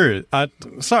Tom Cruise.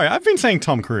 Sorry, I've been saying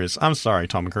Tom Cruise. I'm sorry,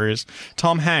 Tom Cruise.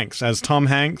 Tom Hanks as Tom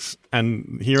Hanks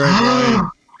and Hero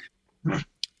Boy.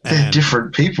 They're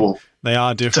different people. They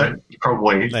are different. So,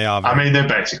 probably. They are. I mean, they're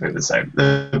basically the same.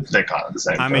 They're kind of the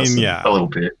same person. Mean, yeah. A little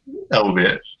bit.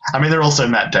 I mean, they're also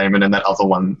Matt Damon and that other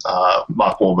one,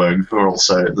 Mark Wahlberg, who are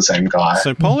also the same guy.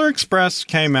 So Polar Express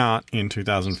came out in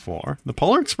 2004. The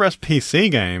Polar Express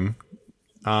PC game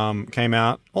came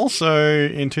out also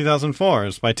in 2004. It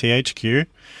was by THQ. It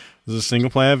was a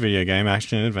single-player video game,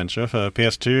 action and adventure for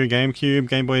PS2, GameCube,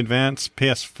 Game Boy Advance,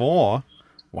 PS4.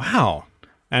 Wow.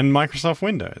 And Microsoft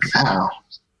Windows. Wow.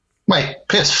 Wait,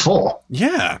 PS4?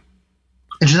 Yeah.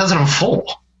 In 2004?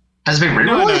 Has it been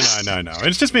re-released? No.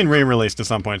 It's just been re-released at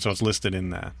some point, so it's listed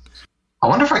in there. I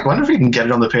wonder if you can get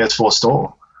it on the PS4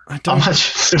 store. I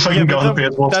can go on the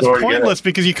PS4 store. That's pointless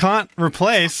because you can't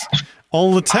replace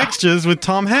all the textures with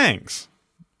Tom Hanks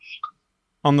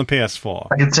on the PS4.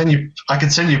 I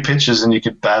could send you pictures and you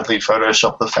could badly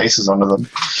Photoshop the faces onto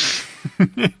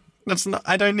them.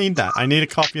 I don't need that. I need a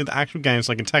copy of the actual game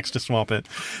so I can texture swap it.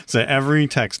 So every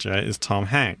texture is Tom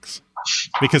Hanks.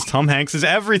 Because Tom Hanks is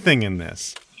everything in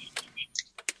this.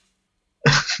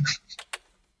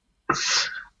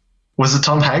 Was it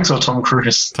Tom Hanks or Tom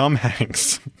Cruise? Tom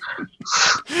Hanks.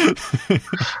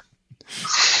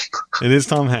 It is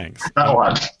Tom Hanks. That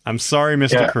one. I'm sorry,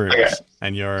 Mr. Cruise,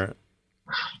 and your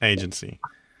agency.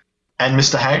 And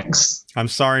Mr. Hanks? I'm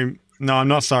sorry. No, I'm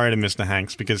not sorry to Mr.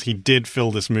 Hanks because he did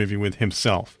fill this movie with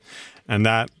himself. And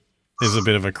that is a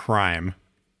bit of a crime.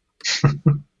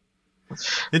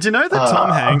 Did you know that Tom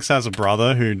Hanks has a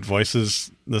brother who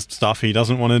voices the stuff he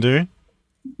doesn't want to do?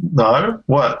 No.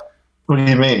 What? What do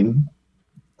you mean?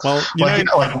 Well,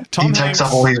 Tom Hanks takes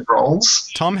up all his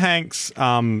roles. Tom Hanks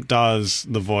does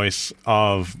the voice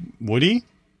of Woody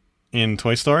in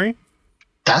Toy Story.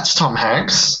 That's Tom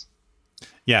Hanks?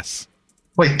 Yes.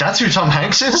 Wait, that's who Tom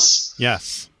Hanks is?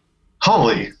 Yes.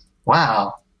 Holy,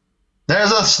 wow.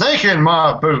 There's a snake in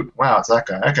my boot. Wow, it's that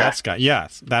guy. Okay. That's guy.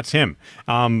 Yes, that's him.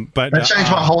 But that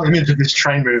changed my whole image of this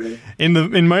train movie.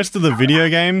 In most of the video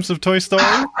games of Toy Story,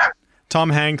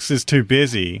 Tom Hanks is too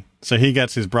busy, so he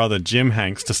gets his brother Jim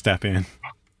Hanks to step in.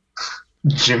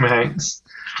 Jim Hanks.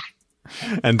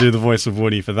 And do the voice of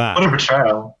Woody for that. What a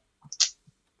betrayal.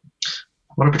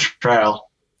 What a betrayal.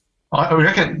 I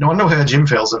wonder how Jim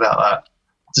feels about that.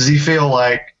 Does he feel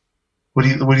like, would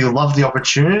he love the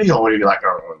opportunity, or would he be like,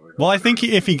 oh... Well, I think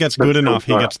if he gets good enough,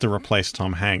 he gets to replace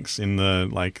Tom Hanks in the,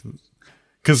 like...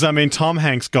 Because, I mean, Tom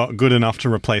Hanks got good enough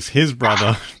to replace his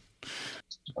brother.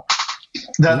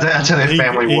 That's how their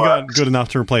family works. He got good enough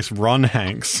to replace Ron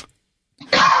Hanks.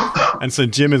 And so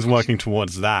Jim is working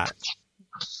towards that.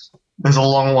 There's a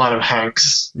long line of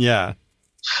Hanks. Yeah.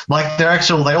 Like, they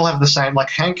all have the same... Like,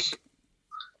 Hank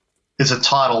is a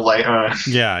title they earn.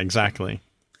 Yeah, exactly.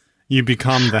 You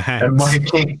become the Hanks. And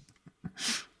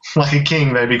like a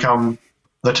king, they become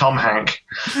the Tom Hank.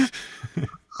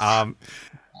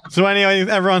 So anyway,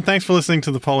 everyone, thanks for listening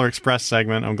to the Polar Express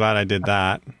segment. I'm glad I did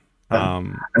that.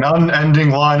 An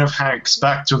unending line of Hanks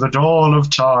back to the dawn of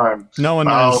time. No one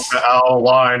knows.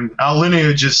 Our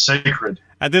lineage is sacred.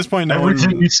 At this point,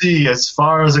 everything you see, as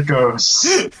far as it goes,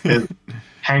 is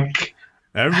Hank.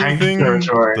 Everything Hank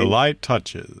the light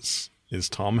touches is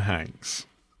Tom Hanks.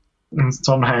 It's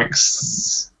Tom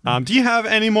Hanks. Do you have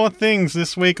any more things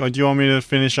this week, or do you want me to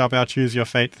finish up our Choose Your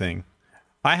Fate thing?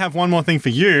 I have one more thing for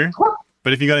you,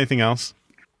 but if you got anything else.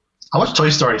 I watched Toy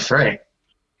Story 3.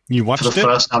 You watched it? For the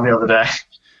first time the other day.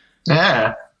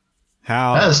 Yeah.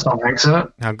 There's Tom Hanks in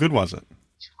it. How good was it?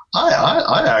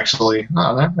 I actually, I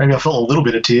don't know, maybe I felt a little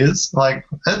bit of tears. Like,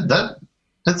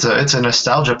 it's a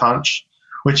nostalgia punch,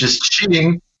 which is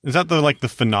cheating. Is that the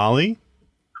finale?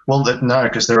 Well, no,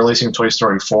 because they're releasing Toy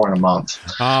Story 4 in a month.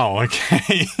 Oh,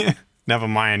 okay. Never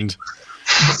mind.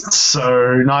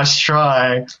 So, nice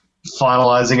try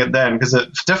finalizing it then, because it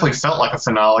definitely felt like a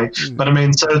finale. But, I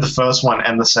mean, so did the first one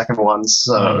and the second one,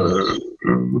 so...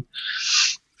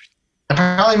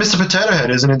 Apparently Mr. Potato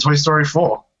Head isn't in Toy Story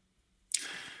 4.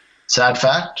 Sad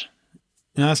fact.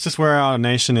 Yeah, that's just where our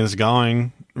nation is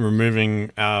going,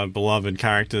 removing our beloved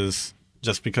characters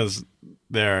just because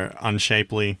they're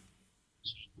unshapely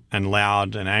and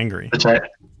loud and angry. It's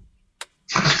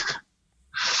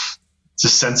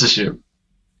just censorship.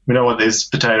 We don't want these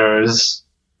potatoes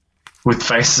with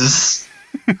faces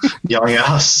yelling at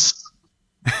us.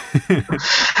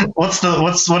 What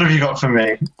have you got for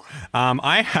me?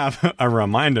 I have a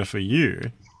reminder for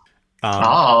you.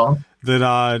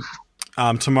 That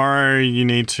tomorrow you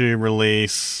need to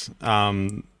release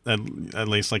at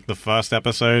least like the first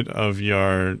episode of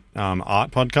your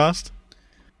art podcast.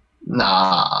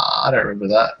 Nah, I don't remember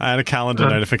that. I had a calendar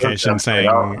notification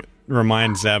saying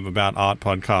remind Zeb about art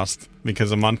podcast,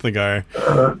 because a month ago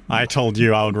I told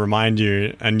you I would remind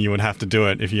you and you would have to do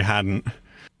it if you hadn't.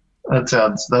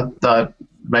 That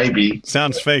maybe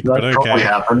sounds fake, that but okay. Probably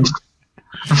happened.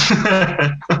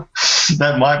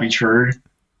 That might be true.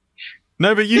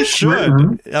 No, but you should.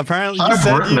 Written. Apparently, you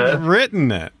said you've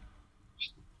written it.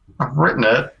 I've written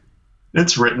it.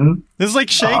 It's written. It's like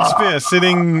Shakespeare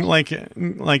sitting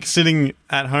sitting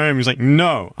at home. He's like,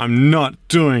 "No, I'm not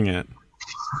doing it."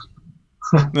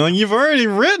 They're like, "You've already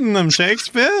written them,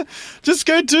 Shakespeare. Just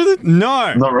go do the."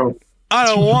 No, not really. I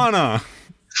don't wanna.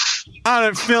 I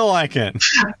don't feel like it.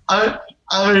 I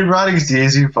mean, writing's the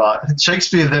easy part.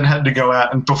 Shakespeare then had to go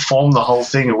out and perform the whole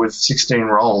thing with 16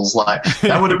 roles. Like,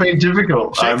 that would have been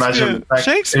difficult, I imagine.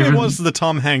 Shakespeare was the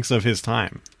Tom Hanks of his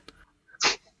time.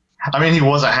 I mean, he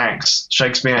was a Hanks.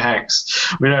 Shakespeare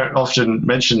Hanks. We don't often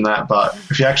mention that, but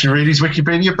if you actually read his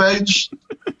Wikipedia page,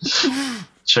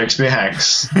 Shakespeare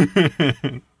Hanks.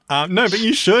 No, but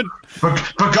you should.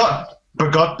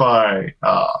 Begot by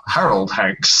Harold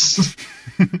Hanks.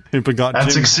 Who begot and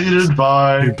Jim succeeded Hanks,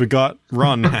 by who begot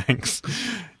Ron Hanks.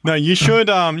 No, you should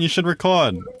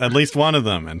record at least one of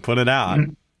them and put it out,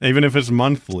 even if it's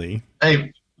monthly.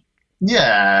 Hey,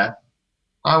 yeah,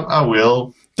 I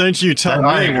will. Don't you tell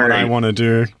me what I want to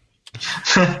do.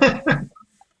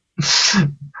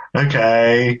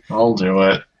 Okay, I'll do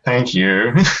it. Thank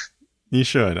you. You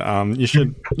should.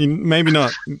 Maybe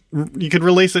not. You could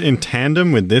release it in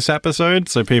tandem with this episode,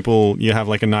 so you have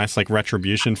like a nice like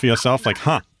retribution for yourself. Like,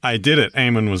 I did it.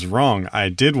 Eamon was wrong. I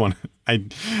did want.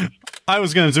 I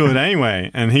was going to do it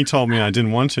anyway, and he told me I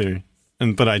didn't want to,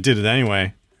 but I did it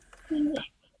anyway.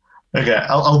 Okay,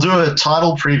 I'll do a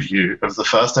title preview of the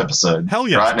first episode. Hell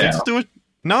yes, right let's now. do it.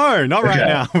 No, not right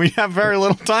now. We have very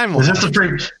little time left. Is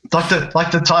this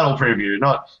like the title preview,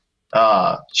 not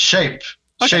shape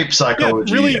Shape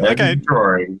psychology. Yeah, really? And Okay.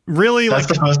 drawing. Really, That's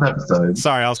the first episode.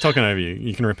 Sorry, I was talking over you.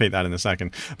 You can repeat that in a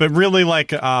second. But really,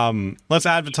 let's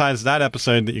advertise that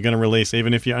episode that you're going to release,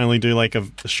 even if you only do like a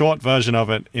short version of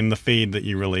it in the feed that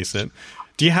you release it.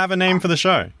 Do you have a name for the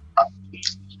show?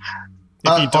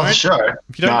 If you don't, sure.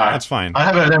 If you don't, No, that's fine. I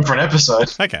have a name for an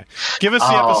episode. Okay. Give us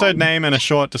the episode name and a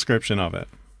short description of it.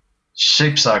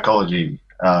 Shape psychology.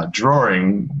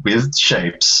 Drawing with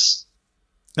shapes.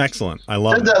 Excellent. I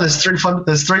love it.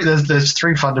 There's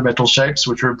three fundamental shapes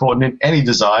which are important in any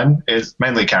design. It's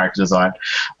mainly character design,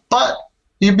 but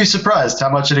you'd be surprised how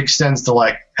much it extends to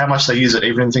like how much they use it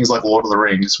even in things like Lord of the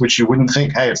Rings, which you wouldn't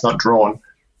think, hey, it's not drawn,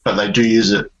 but they do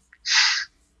use it.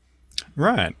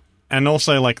 Right. And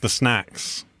also like the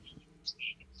snacks.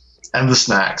 And the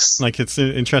snacks. Like it's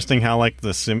interesting how like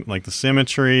the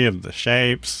symmetry of the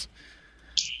shapes.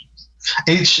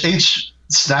 Each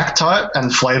snack type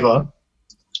and flavor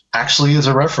actually is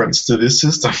a reference to this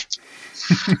system.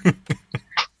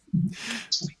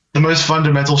 The most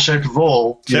fundamental shape of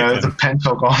all, the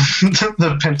pentagon,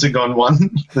 the pentagon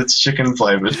one that's chicken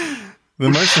flavored. The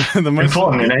most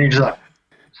important in any design.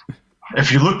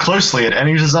 If you look closely at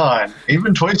any design,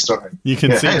 even Toy Story, you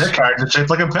can see that character's shaped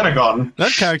like a pentagon.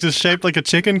 That character's shaped like a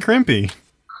chicken crimpy.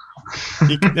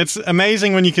 It's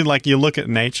amazing when you can you look at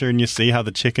nature and you see how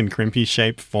the chicken crimpy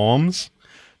shape forms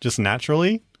just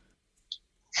naturally.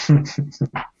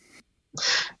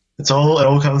 It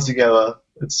all comes together.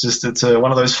 It's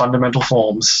one of those fundamental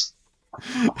forms.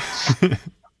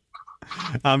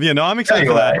 I'm excited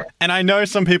for that. And I know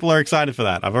some people are excited for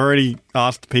that. I've already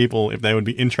asked people if they would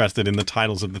be interested in the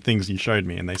titles of the things you showed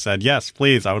me, and they said, yes,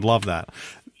 please, I would love that.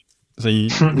 So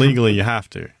legally you have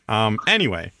to.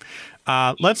 Anyway,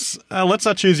 let's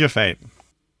choose your fate.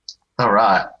 All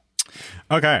right.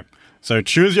 Okay, so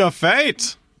choose your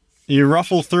fate. You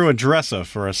ruffle through a dresser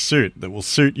for a suit that will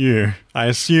suit you. I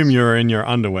assume you're in your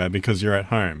underwear because you're at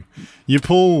home. You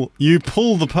pull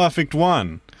the perfect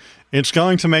one. It's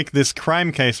going to make this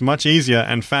crime case much easier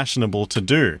and fashionable to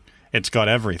do. It's got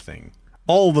everything.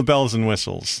 All the bells and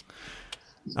whistles.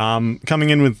 Coming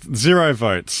in with 0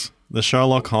 votes, the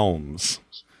Sherlock Holmes.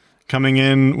 Coming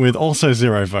in with also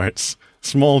 0 votes,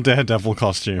 small daredevil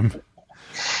costume.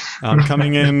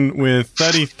 Coming in with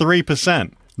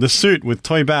 33%, the suit with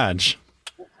toy badge.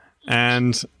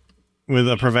 And with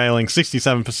a prevailing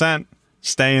 67%,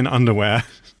 stay in underwear.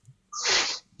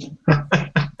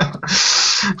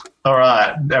 All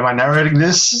right. Am I narrating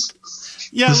this?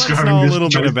 Yeah, let's know a little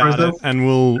bit about it, and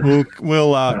we'll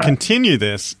continue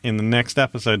this in the next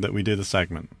episode that we do the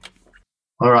segment.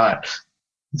 All right.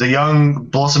 The young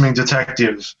blossoming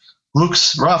detective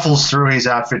rifles through his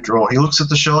outfit drawer. He looks at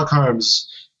the Sherlock Holmes,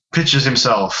 pictures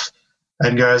himself,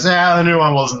 and goes, the new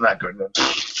one wasn't that good.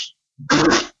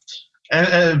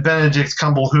 And Benedict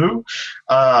Cumberbatch,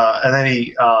 and then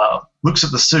he looks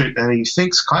at the suit and he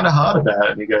thinks kind of hard about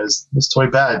it, and he goes, this toy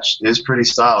badge is pretty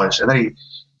stylish. And then he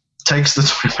takes the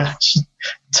toy badge,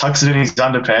 tucks it in his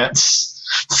underpants,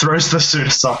 throws the suit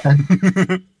aside,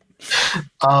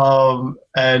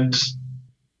 and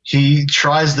he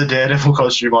tries the Daredevil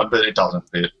costume on, but it doesn't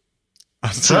fit.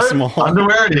 It's too small.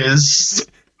 Underwear it is.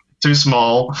 Too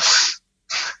small.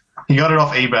 He got it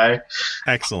off eBay.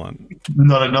 Excellent.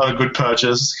 Not a good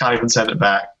purchase. Can't even send it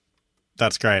back.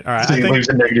 That's great. All right. So he leaves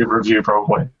a negative review,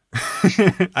 probably.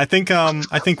 I think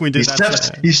we did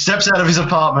He steps out of his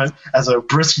apartment as a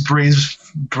brisk breeze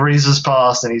breezes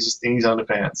past, and he's just in his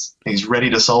underpants. He's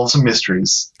ready to solve some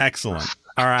mysteries. Excellent.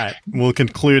 All right. We'll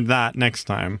conclude that next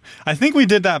time. I think we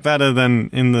did that better than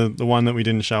in the one that we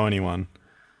didn't show anyone.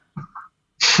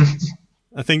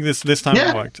 I think this time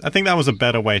it worked. I think that was a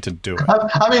better way to do it.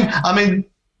 I mean,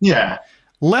 yeah.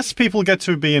 Less people get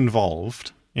to be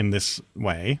involved in this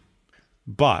way,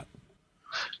 but...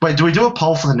 Wait, do we do a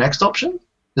poll for the next option?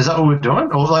 Is that what we're doing?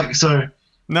 Or so...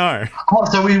 No. Oh,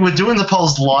 so we were doing the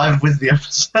polls live with the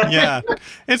episode. Yeah.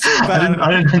 It's bad.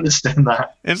 I didn't understand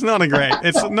that. It's not a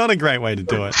great way to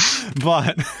do it.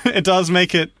 But it does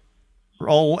make it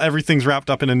everything's wrapped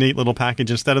up in a neat little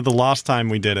package instead of the last time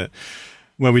we did it.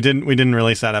 Well, we didn't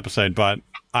release that episode, but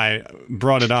I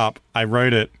brought it up, I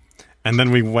wrote it, and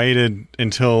then we waited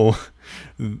until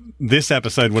this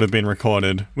episode would have been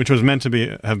recorded, which was meant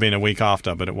to have been a week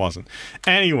after, but it wasn't.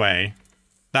 Anyway,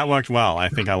 that worked well. I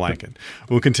think I like it.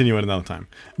 We'll continue it another time.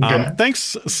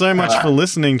 Thanks so much for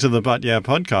listening to the But Yeah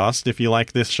podcast. If you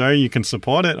like this show, you can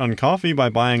support it on Ko-fi by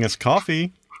buying us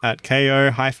coffee at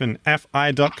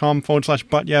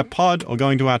ko-fi.com/butyeahpod or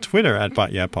going to our Twitter at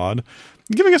butyeahpod.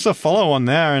 Giving us a follow on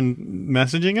there and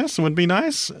messaging us would be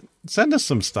nice. Send us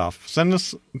some stuff. Send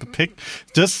us the pic.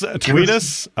 Just tweet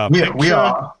us a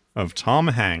picture of Tom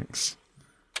Hanks.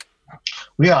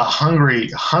 We are hungry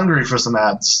for some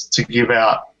ads to give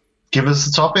out. Give us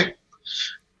a topic.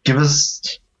 Give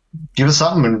us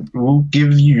something, and we'll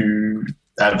give you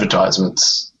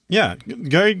advertisements. Yeah,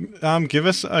 go give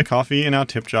us a coffee in our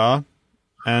tip jar,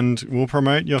 and we'll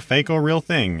promote your fake or real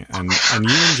thing, and you in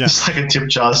general. Just like a tip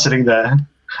jar sitting there, and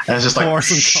it's just pour like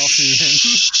some coffee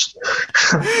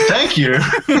in. Thank you.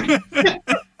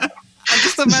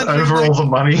 Just over all the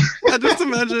money. I'm just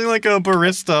imagining like a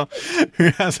barista who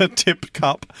has a tip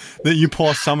cup that you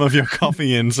pour some of your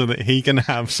coffee in so that he can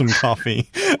have some coffee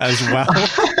as well.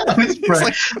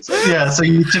 So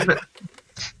you tip it.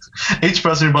 Each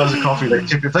person who buys a coffee, they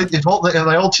tip. If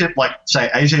they all tip like say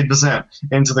 18%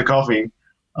 into the coffee,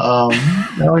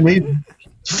 they only need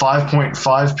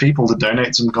 5.5 people to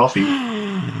donate some coffee,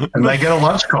 and they get a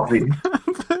lunch coffee.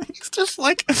 It's just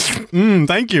like,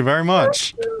 thank you very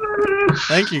much.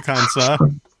 Thank you, kind sir.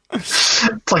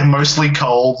 It's like mostly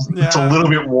cold. Yeah. It's a little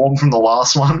bit warm from the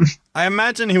last one. I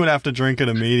imagine he would have to drink it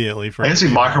immediately. I guess he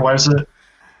microwaves it.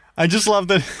 I just love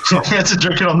that. He had to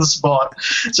drink it on the spot.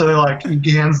 So they're like,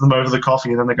 he hands them over the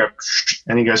coffee, and then they go,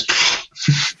 and he goes.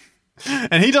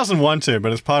 And he doesn't want to,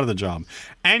 but it's part of the job.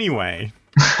 Anyway.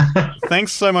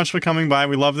 Thanks so much for coming by.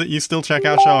 We love that you still check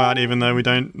our show out, even though we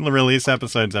don't release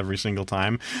episodes every single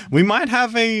time. We might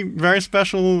have a very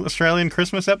special Australian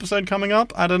Christmas episode coming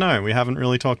up. I don't know. We haven't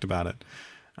really talked about it.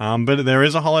 But there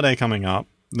is a holiday coming up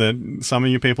that some of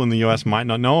you people in the US might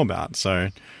not know about. So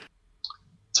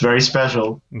it's very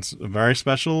special. It's a very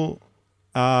special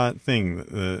thing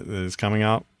that is coming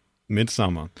up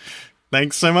midsummer.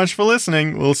 Thanks so much for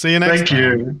listening. We'll see you next time.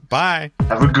 Thank you. Bye.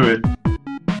 Have a good.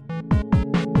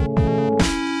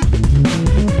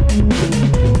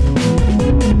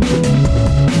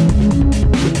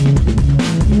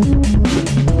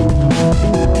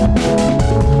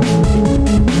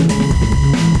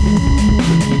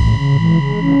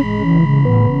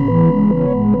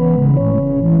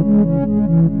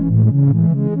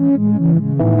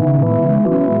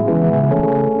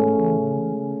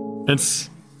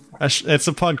 It's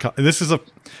a podcast. This is a...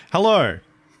 Hello,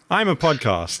 I'm a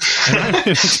podcast. And I'm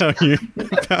here to tell you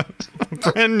about a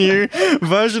brand new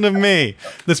version of me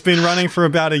that's been running for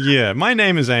about a year. My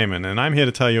name is Eamon, and I'm here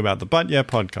to tell you about the But Yeah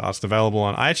podcast, available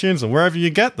on iTunes and wherever you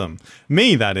get them.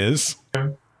 Me, that is.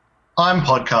 I'm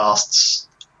podcasts.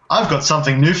 I've got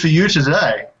something new for you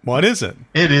today. What is it?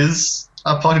 It is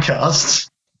a podcast.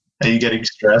 Are you getting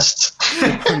stressed?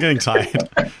 I'm getting tired.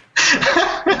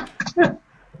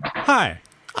 Hi,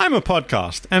 I'm a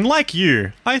podcast, and like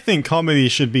you, I think comedy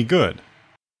should be good.